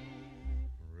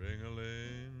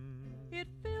 Ring-a-ling, It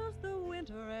fills the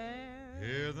winter air.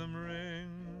 hear them ring.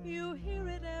 You hear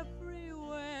it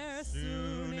everywhere.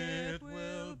 Soon it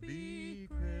will be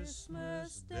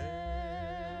Christmas Day.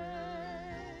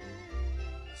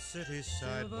 City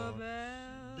Silver sidewalks,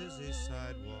 bells, busy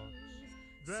sidewalks,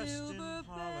 dressed silver in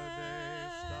holiday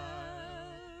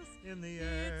style. In the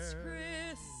air, It's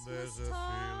Christmas there's a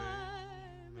time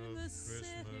feeling in of the Christmas.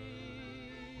 city.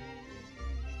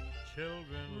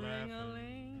 Children laughing,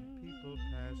 Ring-a-ling, people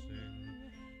passing,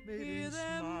 hear meeting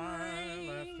them smile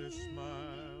after ring.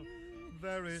 smile.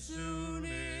 Very soon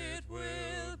it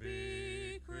will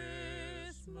be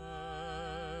Christmas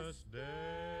Day.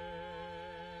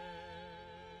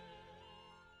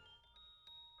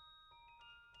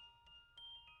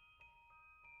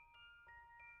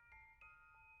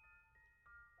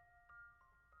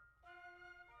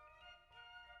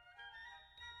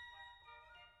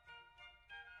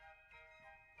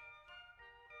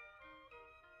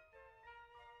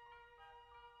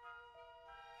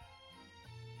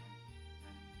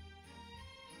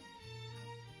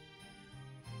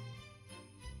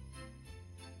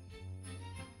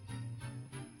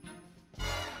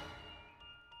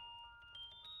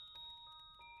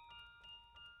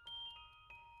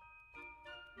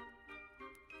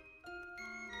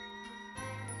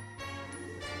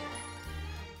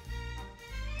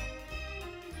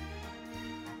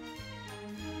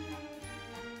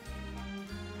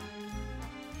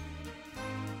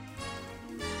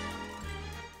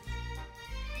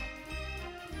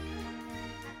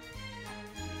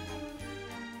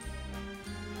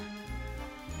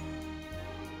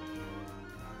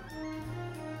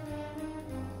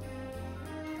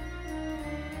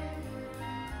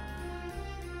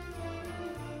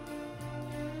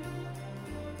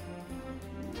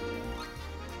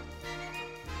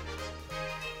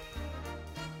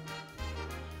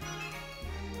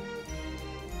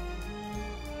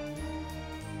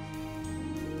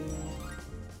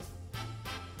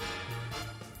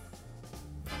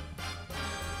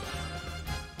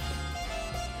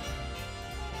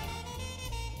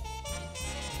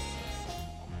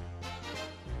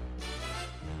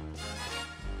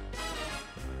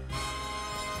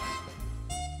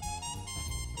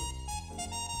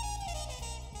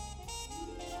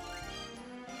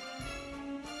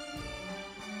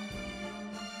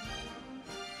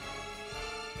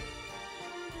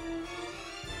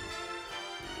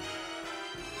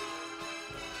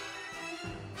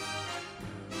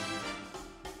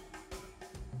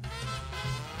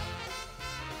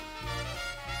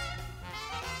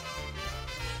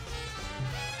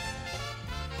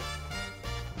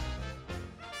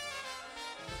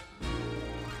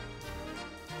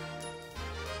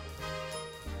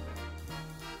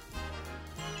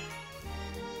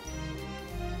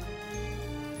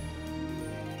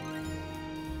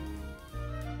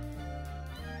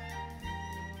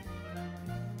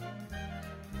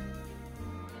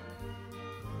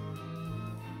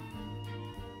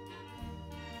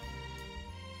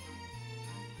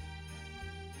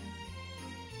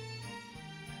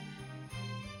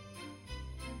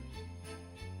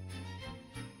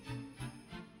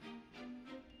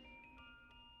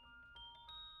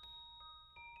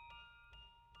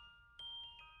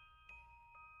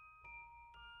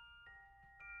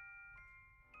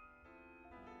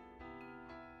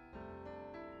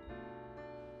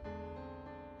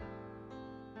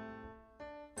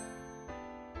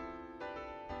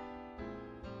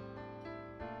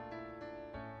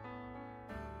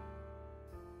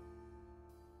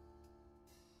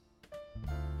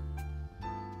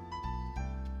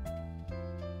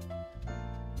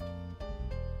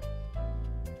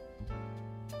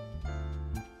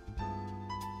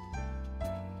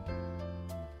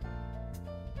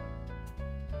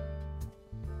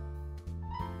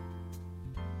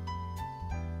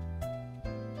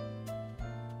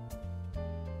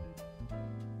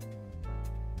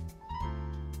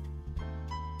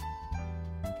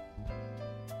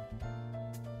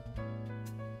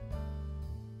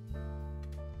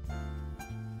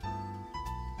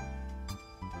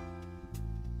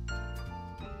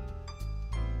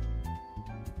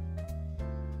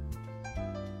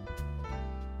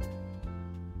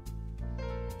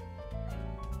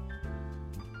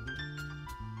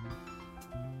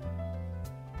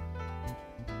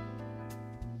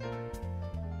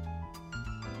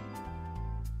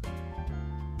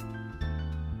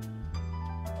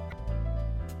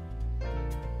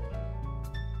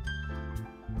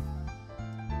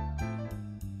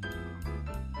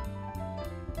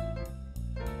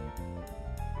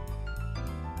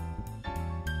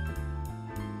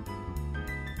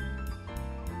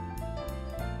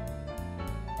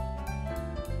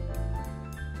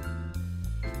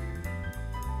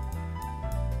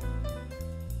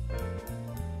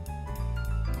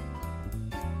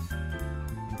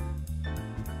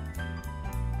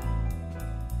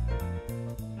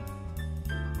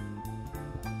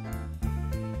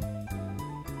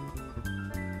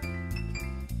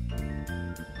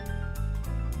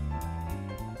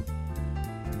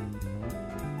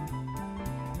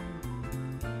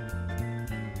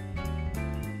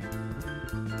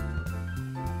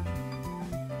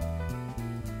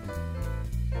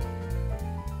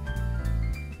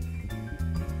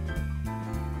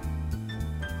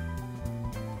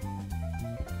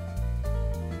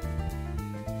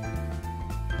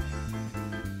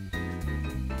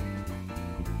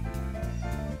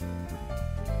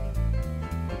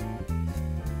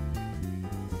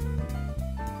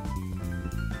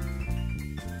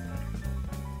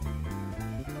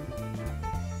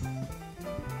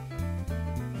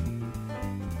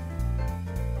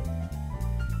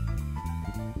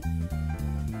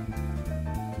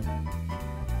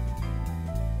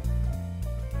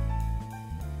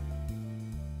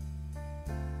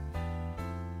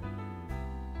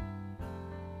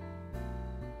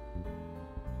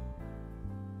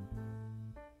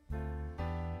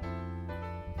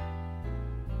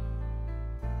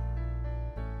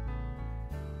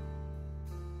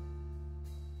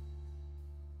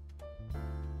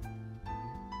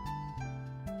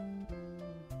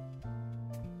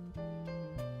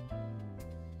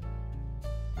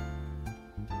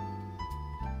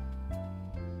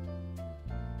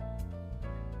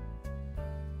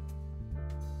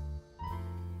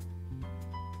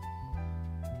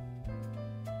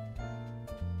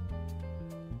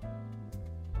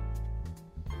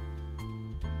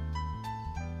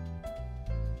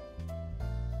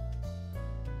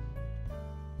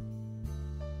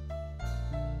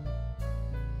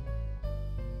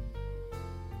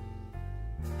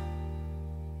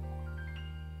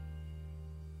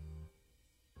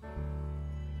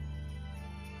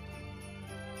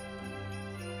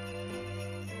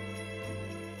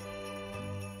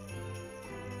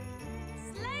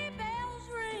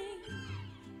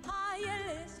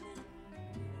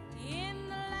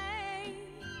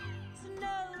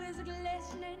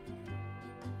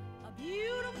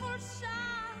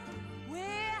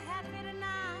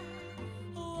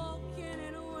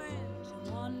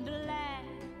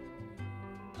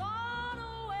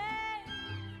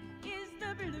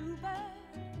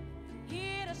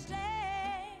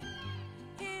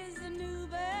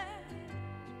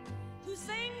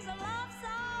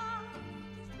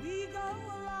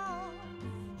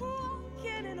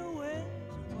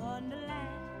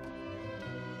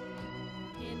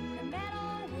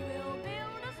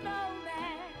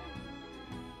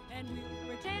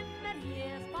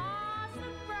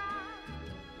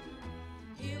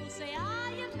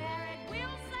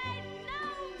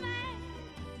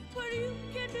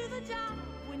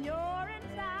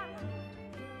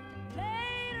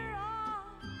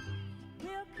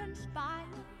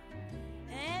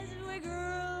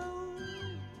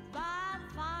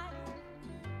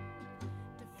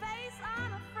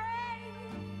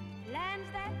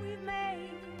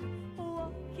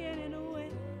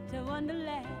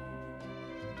 wonderland.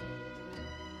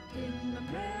 In the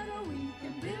meadow we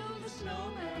can build a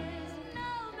snowman.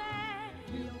 Snowman.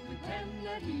 He'll pretend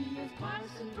that he is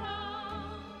Parson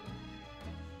Brown.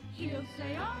 He'll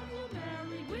say, are you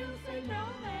married? We'll say, no,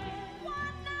 man.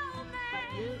 What, no, man? But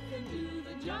you can do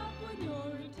the job when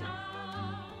you're in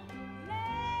town.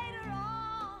 Later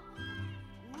on,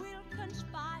 we'll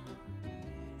conspire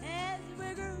as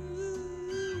riggers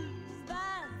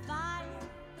by fire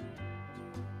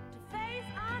to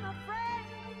face unafraid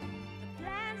the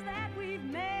plans that we've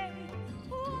made,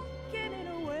 walking in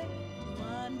a way to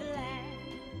wonderland.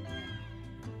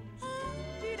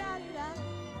 Dee-da-dee-da,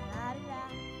 da-da-dee-da.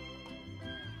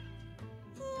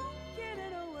 Walking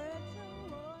in a way to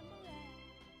wonderland.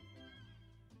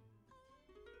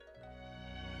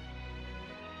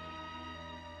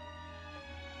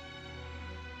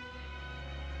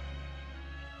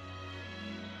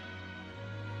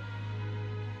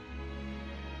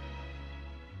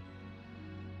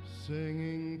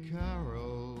 Singing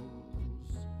carols,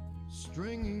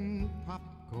 stringing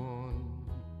popcorn,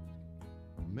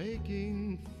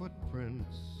 making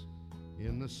footprints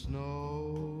in the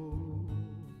snow.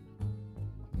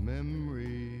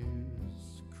 Memories,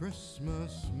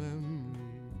 Christmas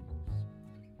memories,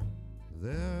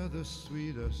 they're the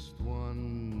sweetest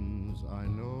ones I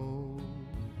know.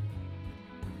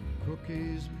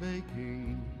 Cookies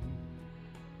baking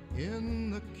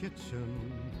in the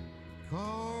kitchen,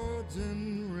 cards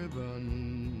and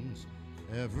ribbons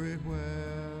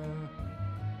everywhere.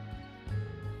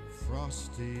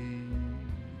 Frosty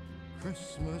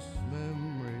Christmas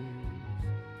memories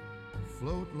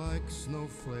float like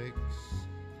snowflakes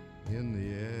in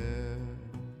the air.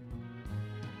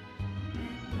 We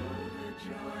know the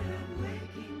joy of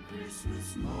waking Christmas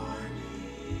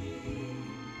morning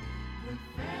with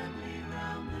family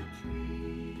round the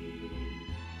tree.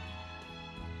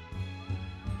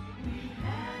 We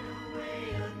had a way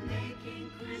of making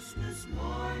Christmas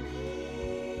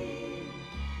morning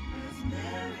as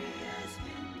merry as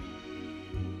can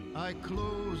be. I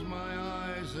close my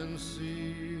eyes and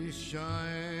see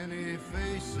shiny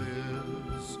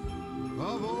faces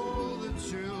of all the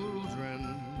children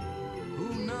who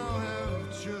now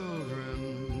have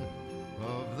children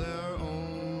of their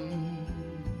own.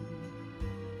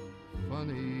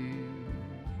 Funny,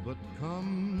 but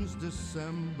comes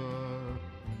December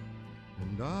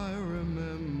and I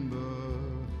remember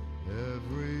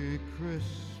every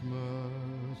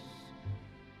Christmas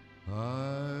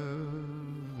I've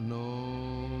known.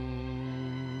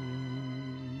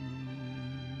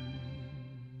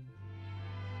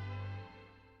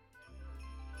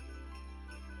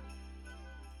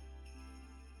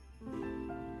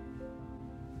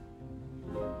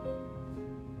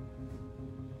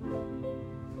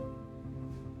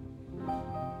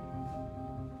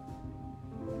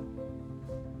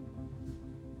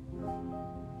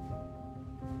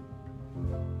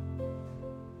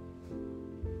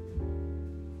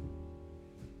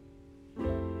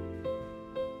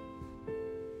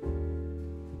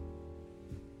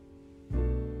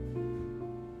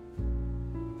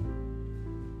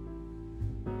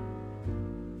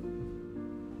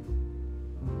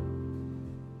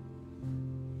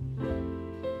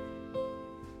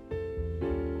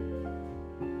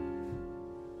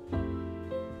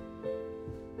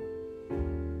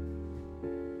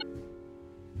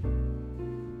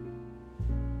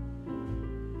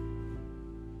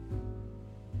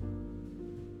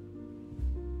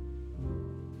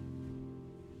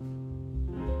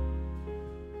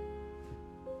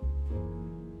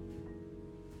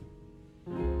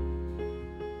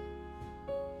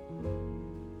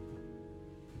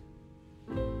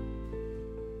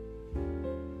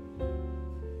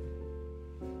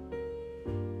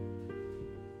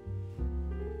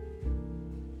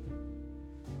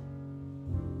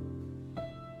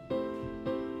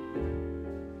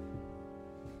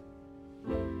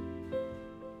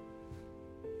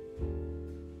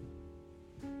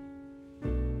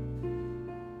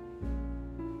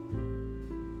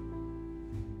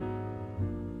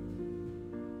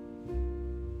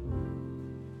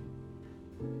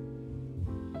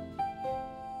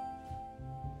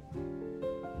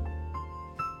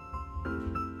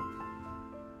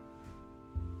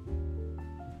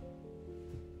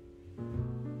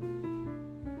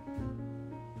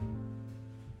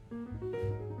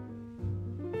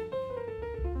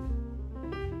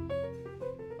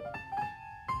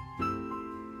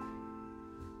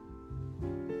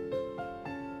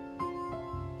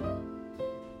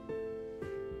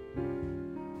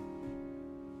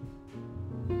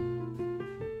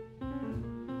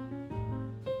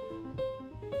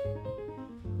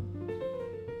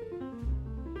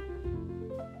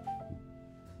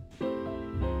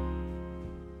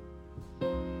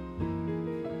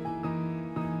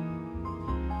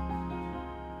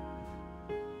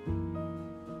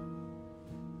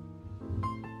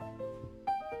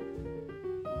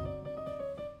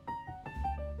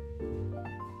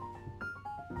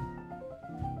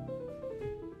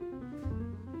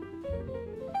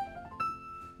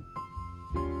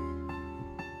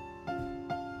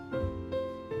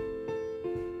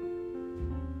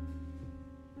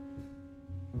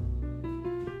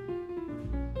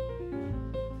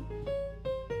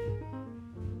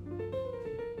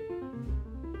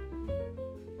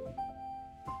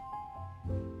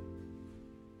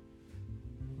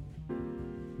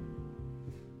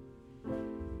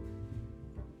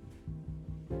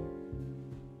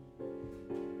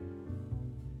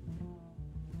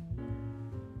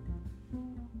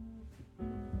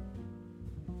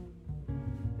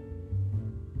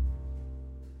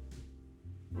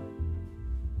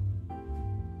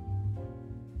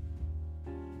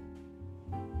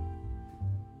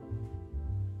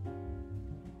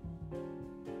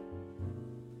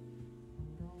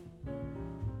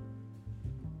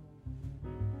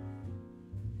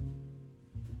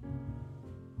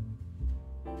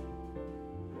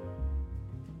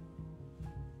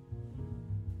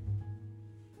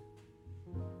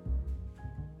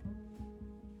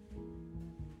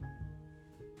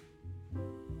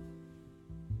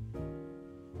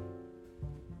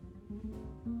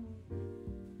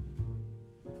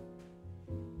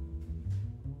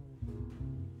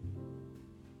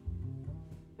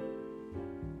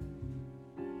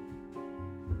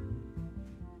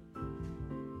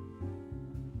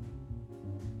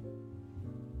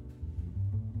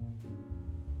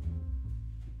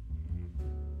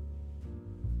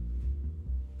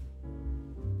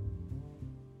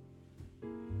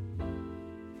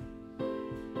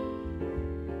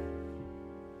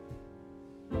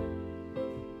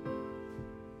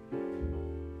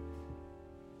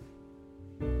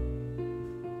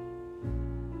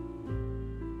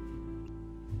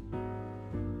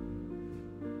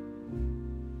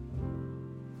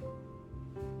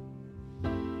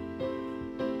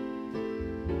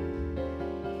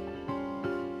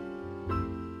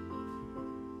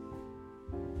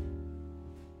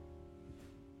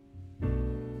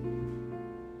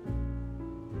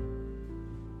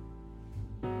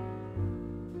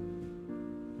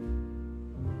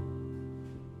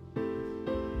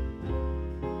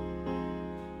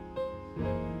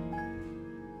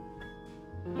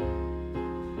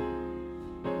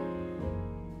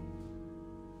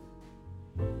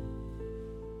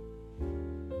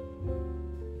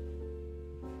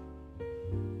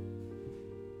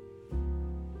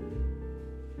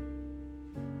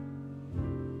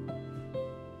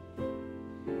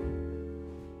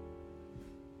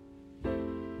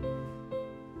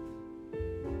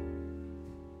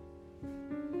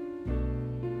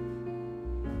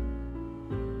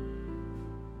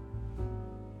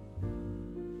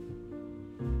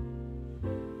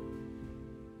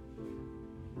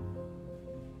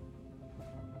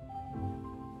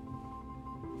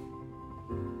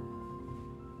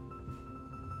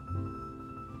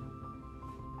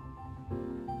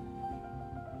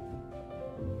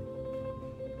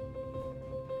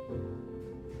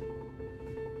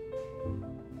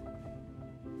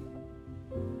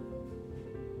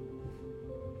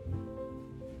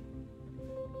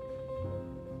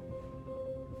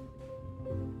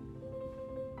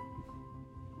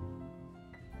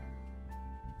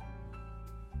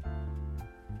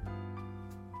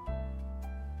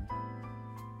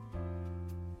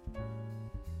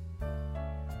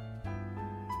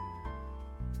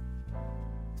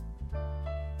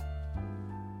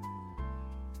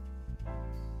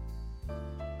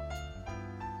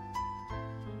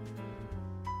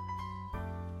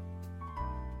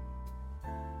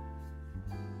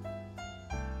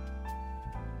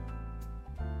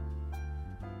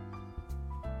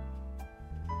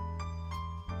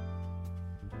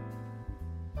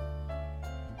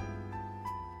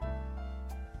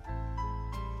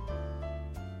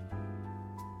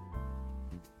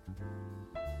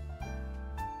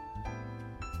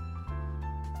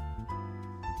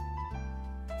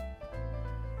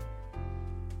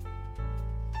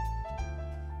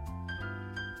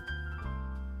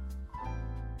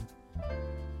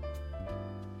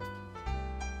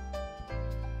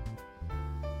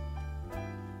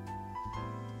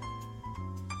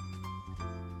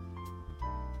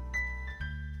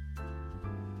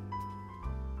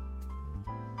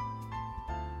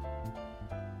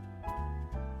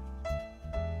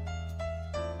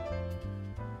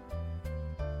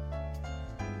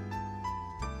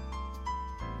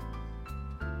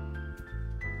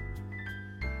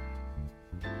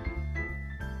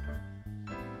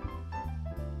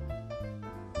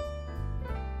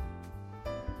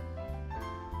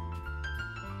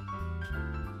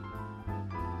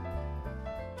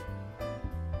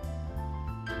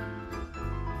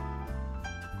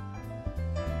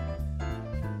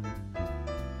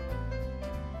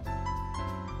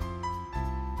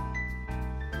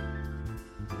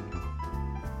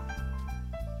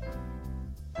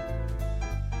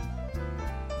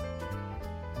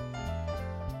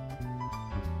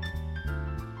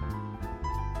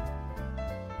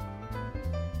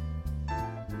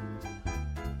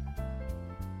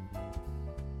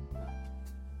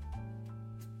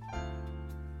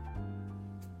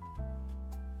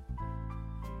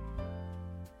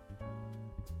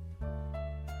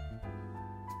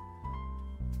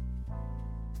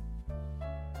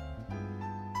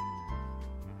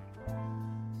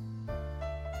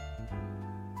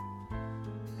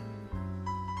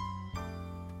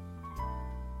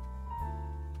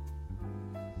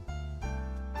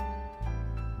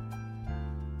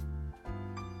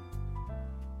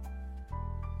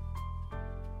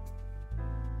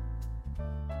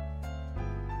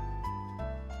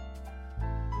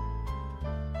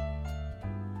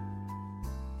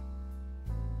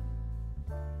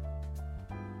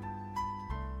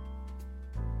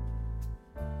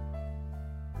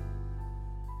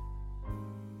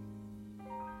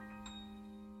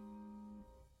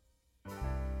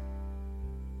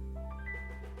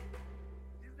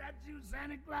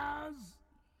 Santa Claus?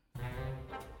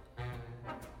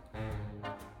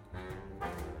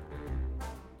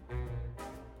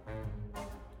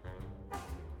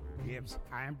 Gifts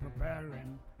I'm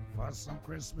preparing for some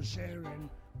Christmas sharing,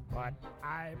 but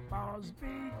I pause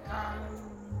because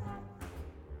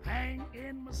hang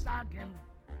in my stocking,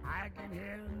 I can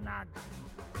hear a knock.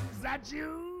 Is that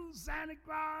you, Santa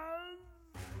Claus?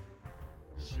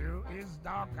 Sure is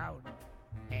dark out,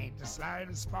 ain't the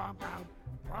slightest spark out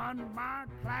upon my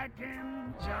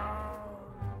clacking jaw.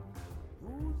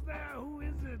 Who's there? Who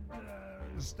is it?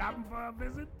 Stopping for a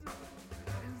visit?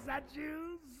 Is that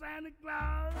you, Santa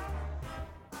Claus?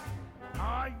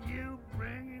 Are you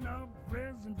bringing a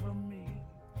present for me?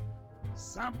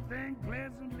 Something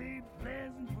pleasantly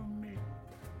pleasant for me.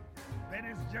 That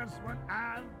is just what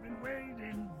I've been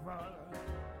waiting for.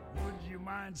 Would you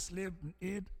mind slipping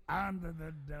it under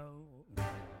the door?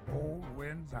 Old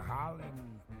winds are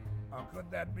howling, or could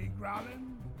that be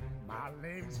growling? My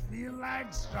legs feel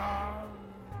like straws.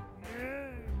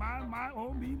 Yeah, my,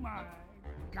 oh me, my.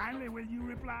 Kindly will you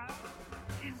reply?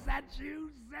 Is that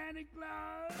you, Santa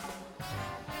Claus?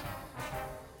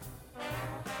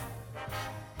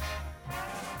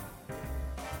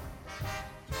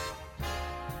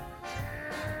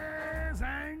 Yes,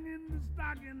 hang in the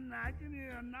stocking, I can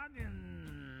hear a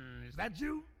knocking. Is that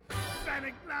you,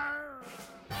 Santa Claus?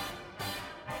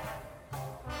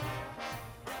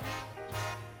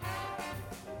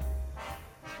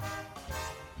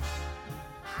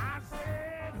 I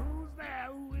said, who's there?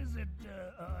 Who is it?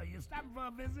 You stopping for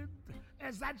a visit?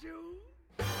 Is that you,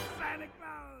 Santa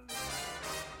Claus?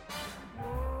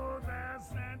 Oh, there,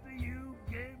 Santa, you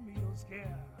gave me a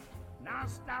scare. Now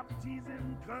stop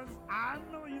teasing, 'cause I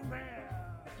know you're there.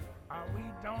 We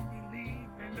don't believe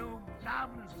in no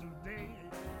goblins today,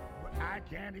 but I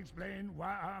can't explain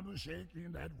why I'm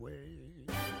shaking that way.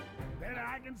 Then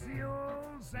I can see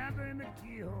old Santa in the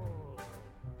keyhole.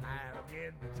 I'll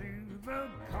get to the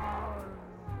cause.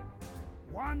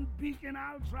 One beacon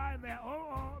I'll try there.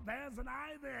 Oh, there's an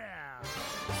eye there.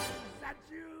 Is that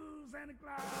you, Santa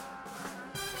Claus?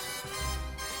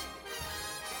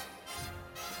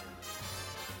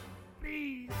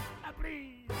 Please,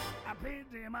 I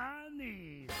pity my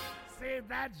knees. Say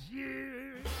that's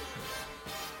you,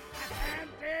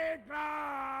 Santa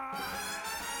Claus.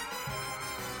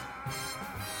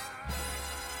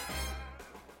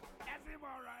 That's him,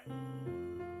 all right.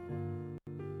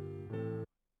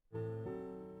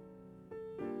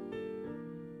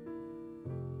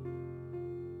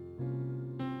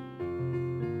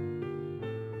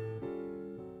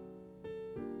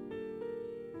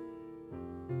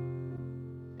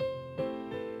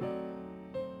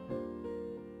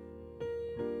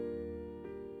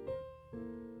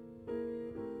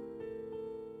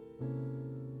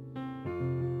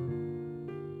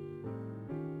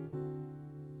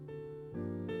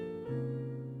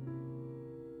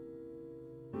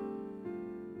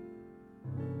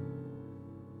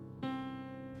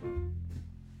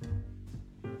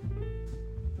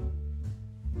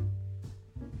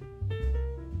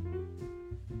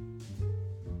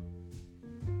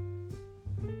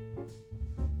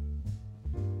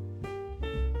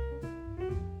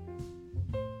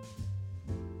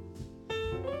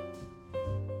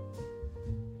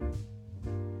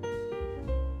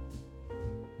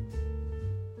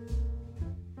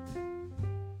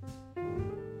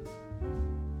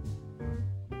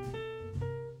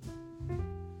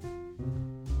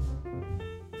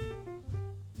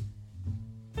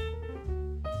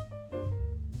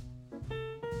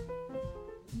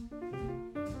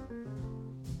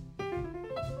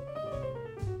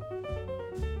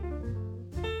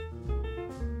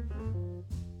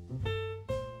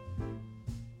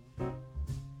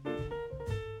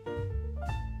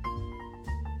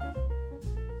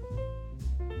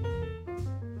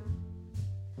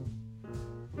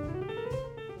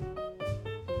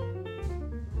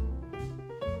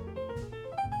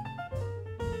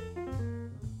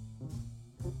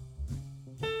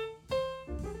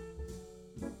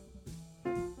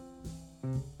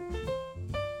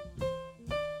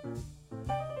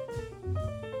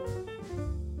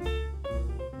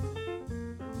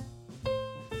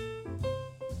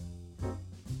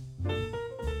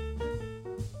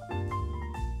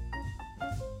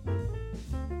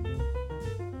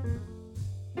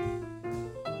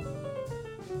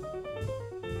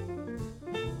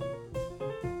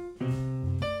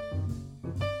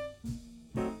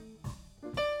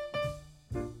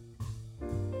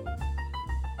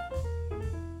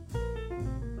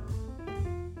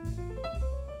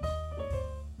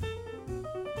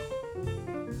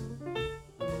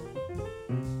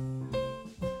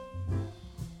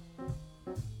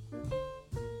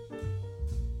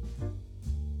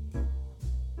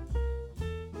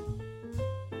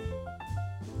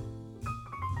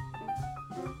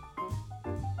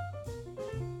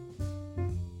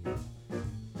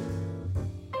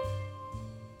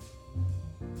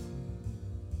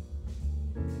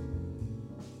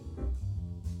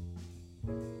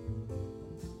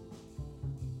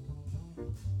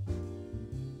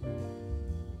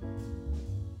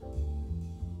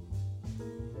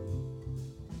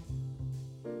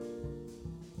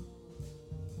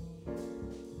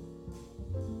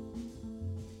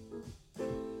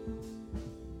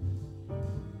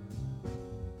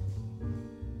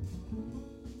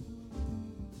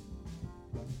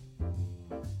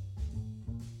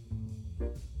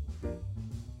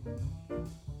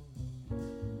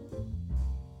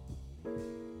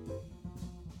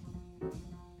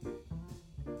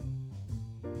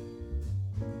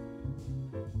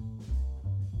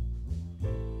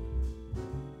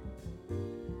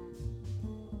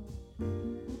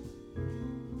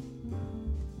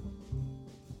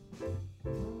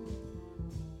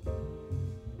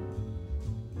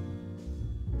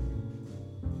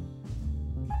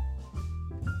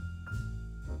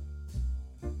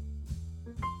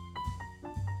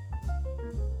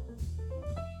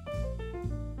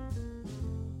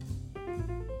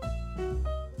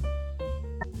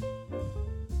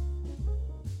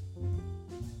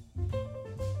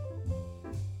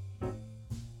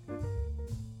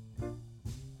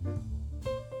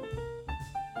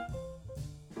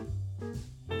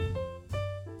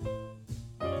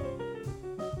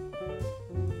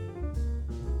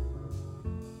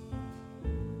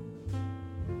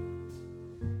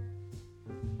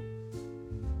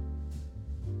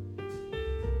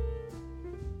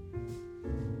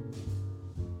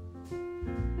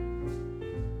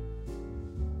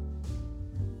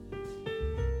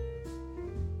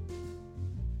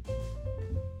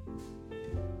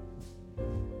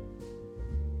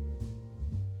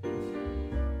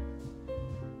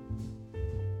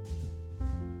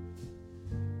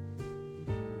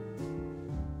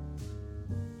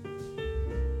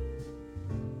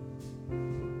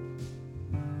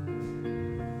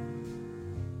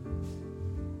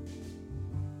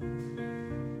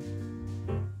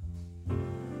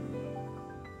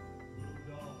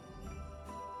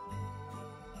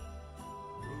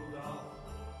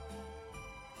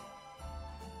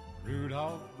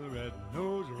 Rudolph the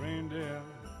red-nosed reindeer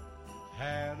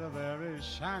had a very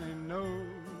shiny nose,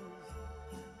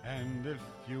 and if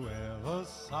you ever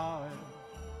saw it,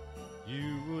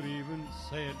 you would even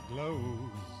say it glows.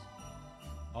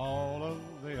 All of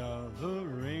the other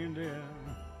reindeer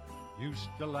used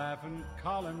to laugh and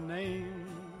call him names.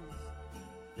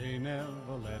 They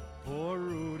never let poor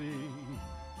Rudy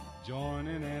join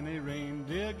in any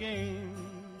reindeer games.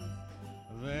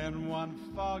 Then one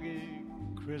foggy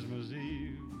Christmas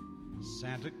Eve,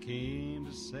 Santa came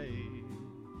to say,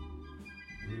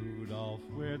 Rudolph,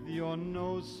 with your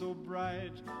nose so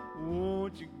bright,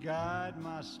 won't you guide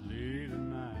my sleigh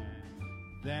tonight?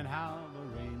 Then how the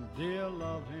reindeer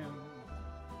loved him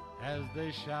as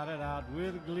they shouted out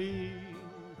with glee,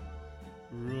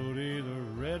 Rudy the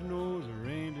red-nosed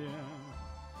reindeer,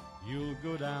 you'll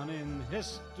go down in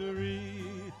history.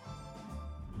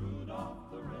 Rudolph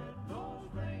the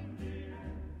red-nosed reindeer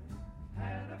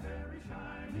had a very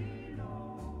shiny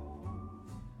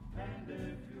nose, and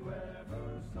if you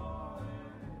ever saw it,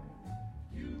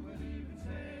 you would even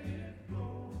say it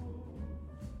glows.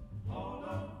 All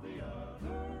of the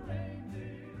other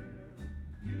reindeer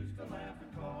used to laugh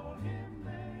and call him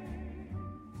names.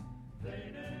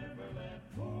 They never let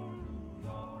poor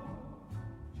Rudolph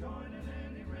join in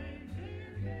any reindeer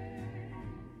game.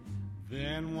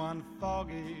 Then one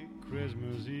foggy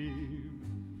Christmas Eve,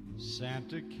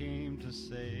 Santa came to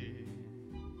say,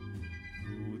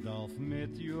 Rudolph,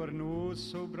 mit your nose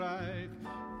so bright,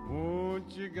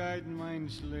 won't you guide mine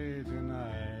sleigh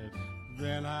tonight?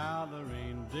 Then how the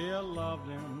reindeer loved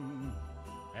him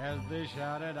as they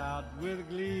shouted out with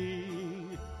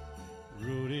glee,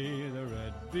 Rudy the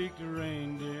red-beaked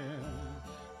reindeer,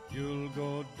 you'll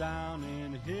go down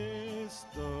in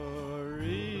history.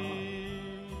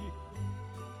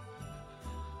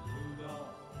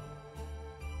 Rudolph,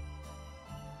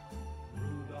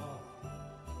 Rudolph.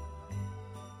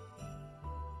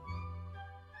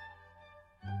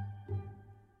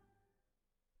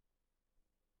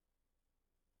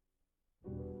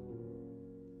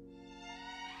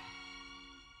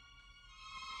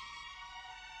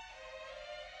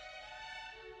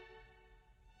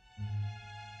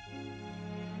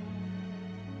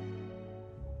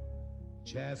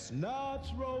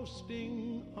 Chestnuts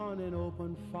roasting on an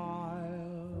open fire,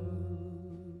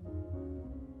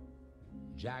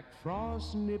 Jack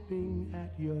Frost nipping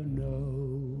at your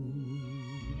nose,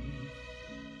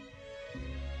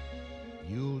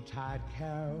 Yuletide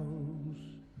carols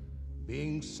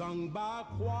being sung by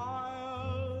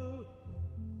choir,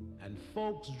 and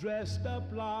folks dressed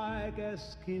up like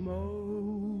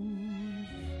Eskimos.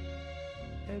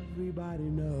 Everybody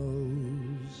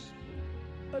knows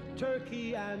a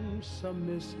turkey and some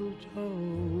mistletoe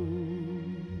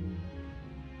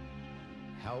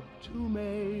help to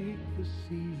make the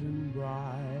season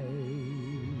bright.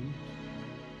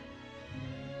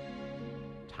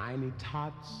 Tiny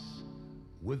tots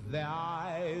with their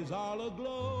eyes all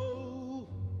aglow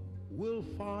will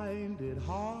find it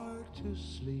hard to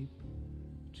sleep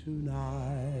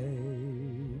tonight.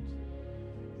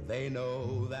 They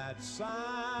know that Santa's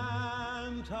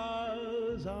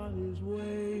on his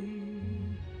way.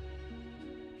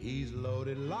 He's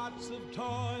loaded lots of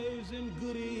toys and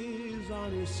goodies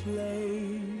on his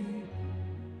sleigh,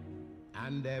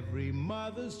 and every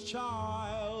mother's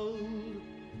child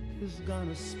is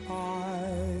gonna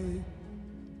spy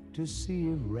to see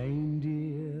if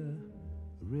reindeer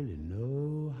really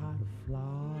know how to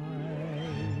fly.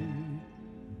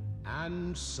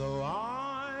 And so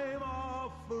I'm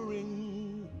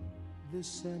offering this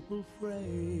simple phrase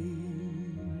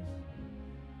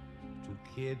to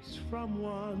kids from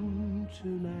 1 to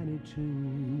 92.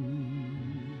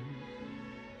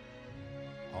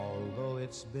 Although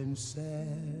it's been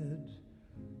said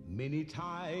many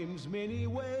times, many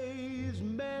ways,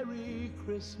 Merry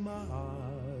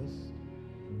Christmas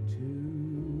to you.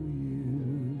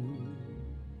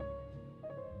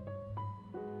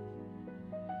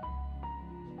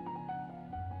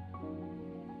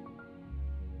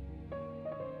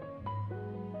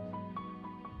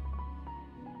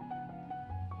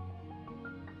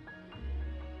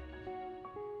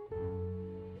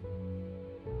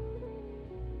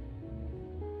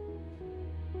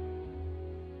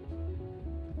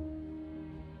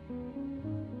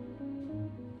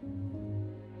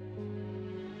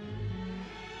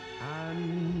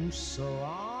 So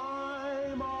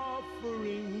I'm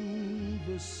offering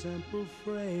this simple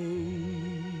phrase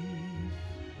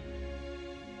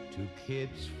to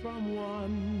kids from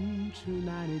 1 to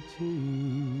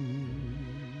 92.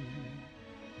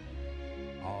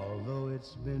 Although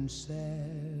it's been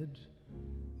said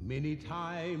Many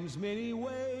times, many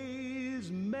ways,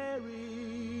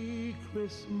 Merry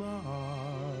Christmas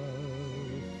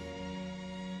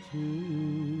to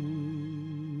you.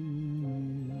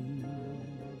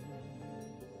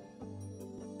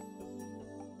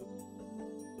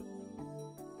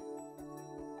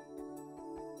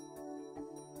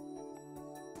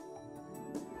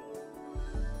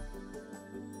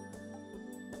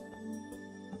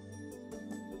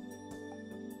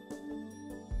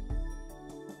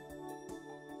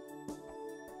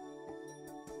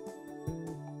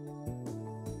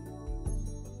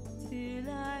 Till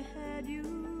I had you,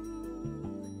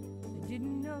 I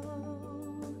didn't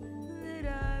know that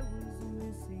I was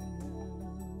missing out.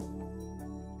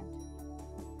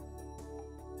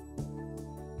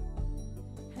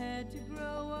 Had to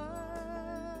grow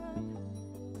up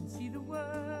and see the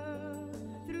world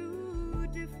through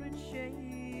different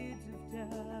shades of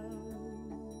doubt.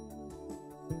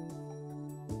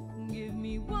 Give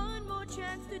me one more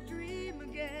chance to dream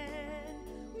again,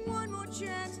 one more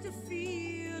chance to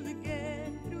feel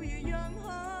again through your young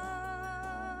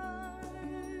heart.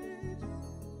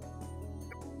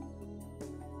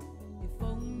 If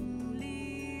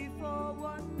only for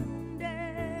one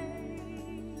day,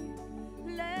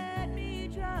 let me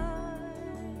try.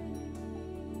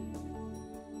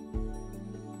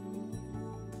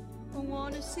 I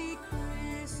wanna see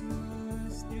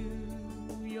Christmas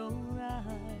through your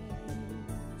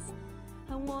eyes.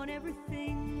 I want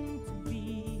everything to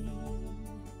be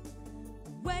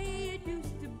the way it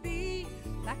used to be,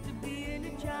 back to being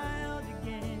a child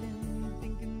again,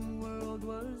 thinking the world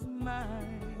was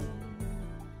mine.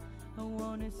 I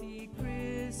wanna see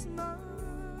Christmas,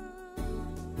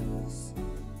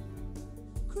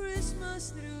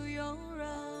 Christmas through your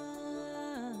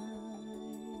eyes.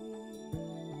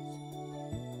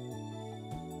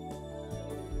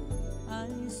 I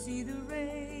see the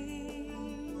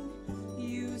rain,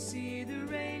 you see the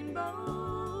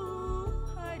rainbow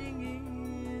hiding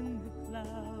in the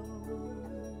clouds.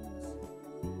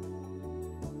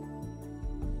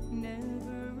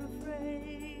 Never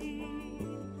afraid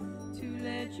to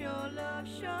let your love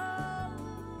show.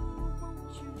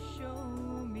 Won't you show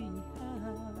me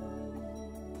how?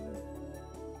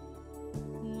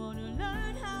 Wanna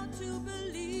learn how to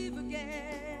believe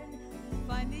again,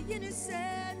 find the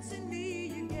innocence in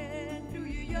me again through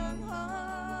your young heart.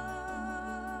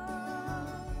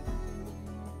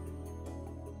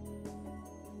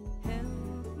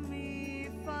 Help me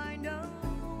find a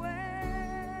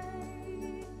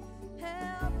way,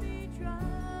 help me try.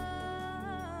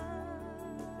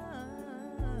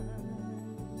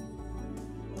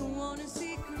 I wanna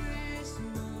see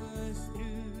Christmas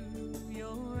through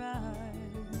your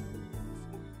eyes.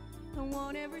 I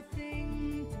want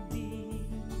everything to be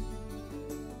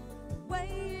the way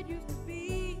it used to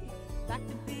be, back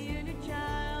to being a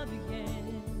child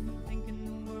again, thinking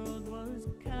the world was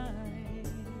kind.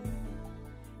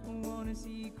 I wanna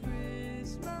see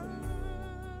Christmas,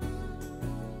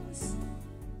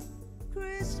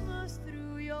 Christmas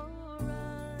through your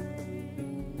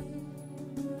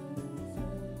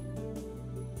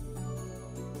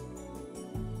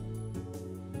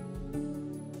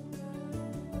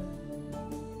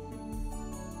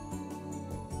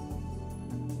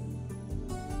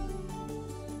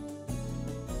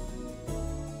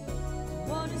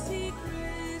wanna see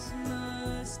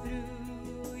Christmas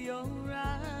through your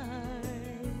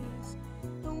eyes.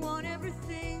 I want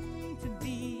everything to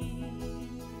be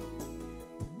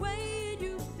the way it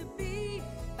used to be,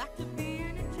 back to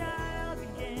being a child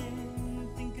again,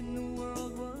 thinking the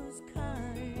world was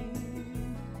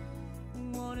kind. I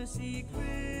wanna see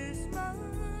Christmas,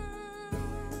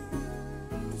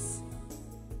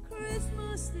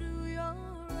 Christmas through your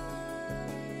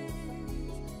eyes.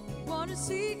 Wanna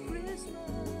see Christmas,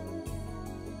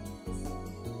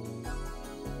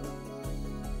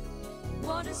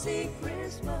 wanna see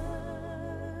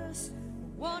Christmas,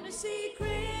 wanna see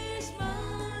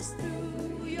Christmas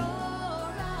through your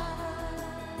eyes.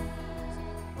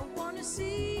 I wanna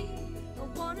see Christmas. I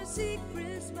wanna see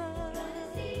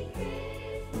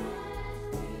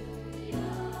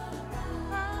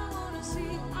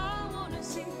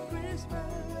Christmas.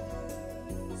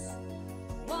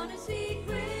 Wanna see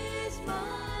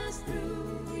Christmas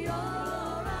through your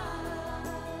eyes.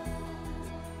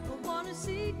 I wanna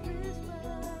see Christmas.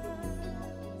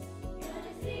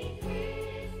 Gonna see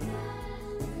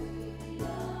Christmas through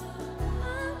your eyes. I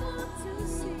want to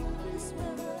see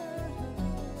Christmas.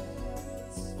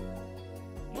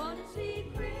 Wanna see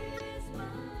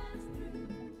Christmas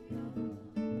through your eyes.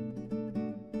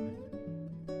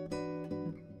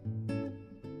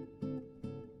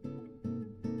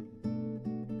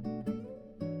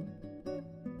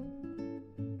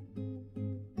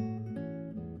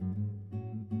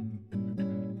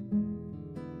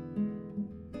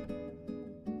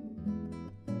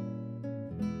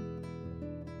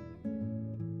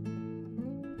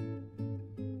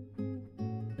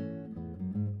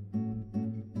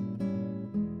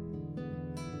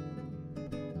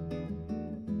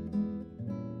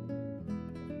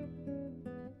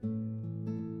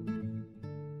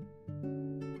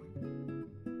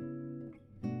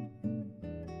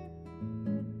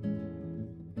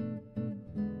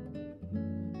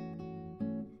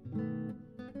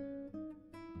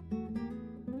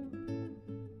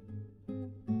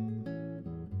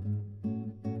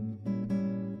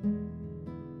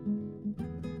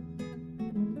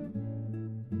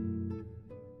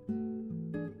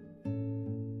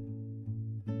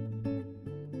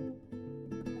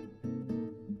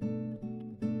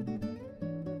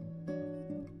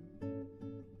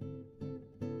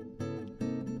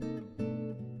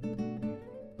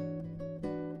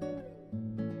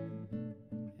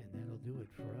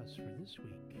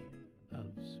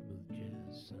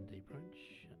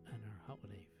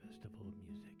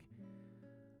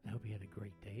 hope you had a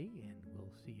great day, and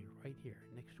we'll see you right here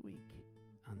next week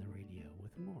on the radio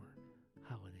with more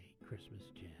holiday Christmas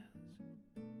jazz.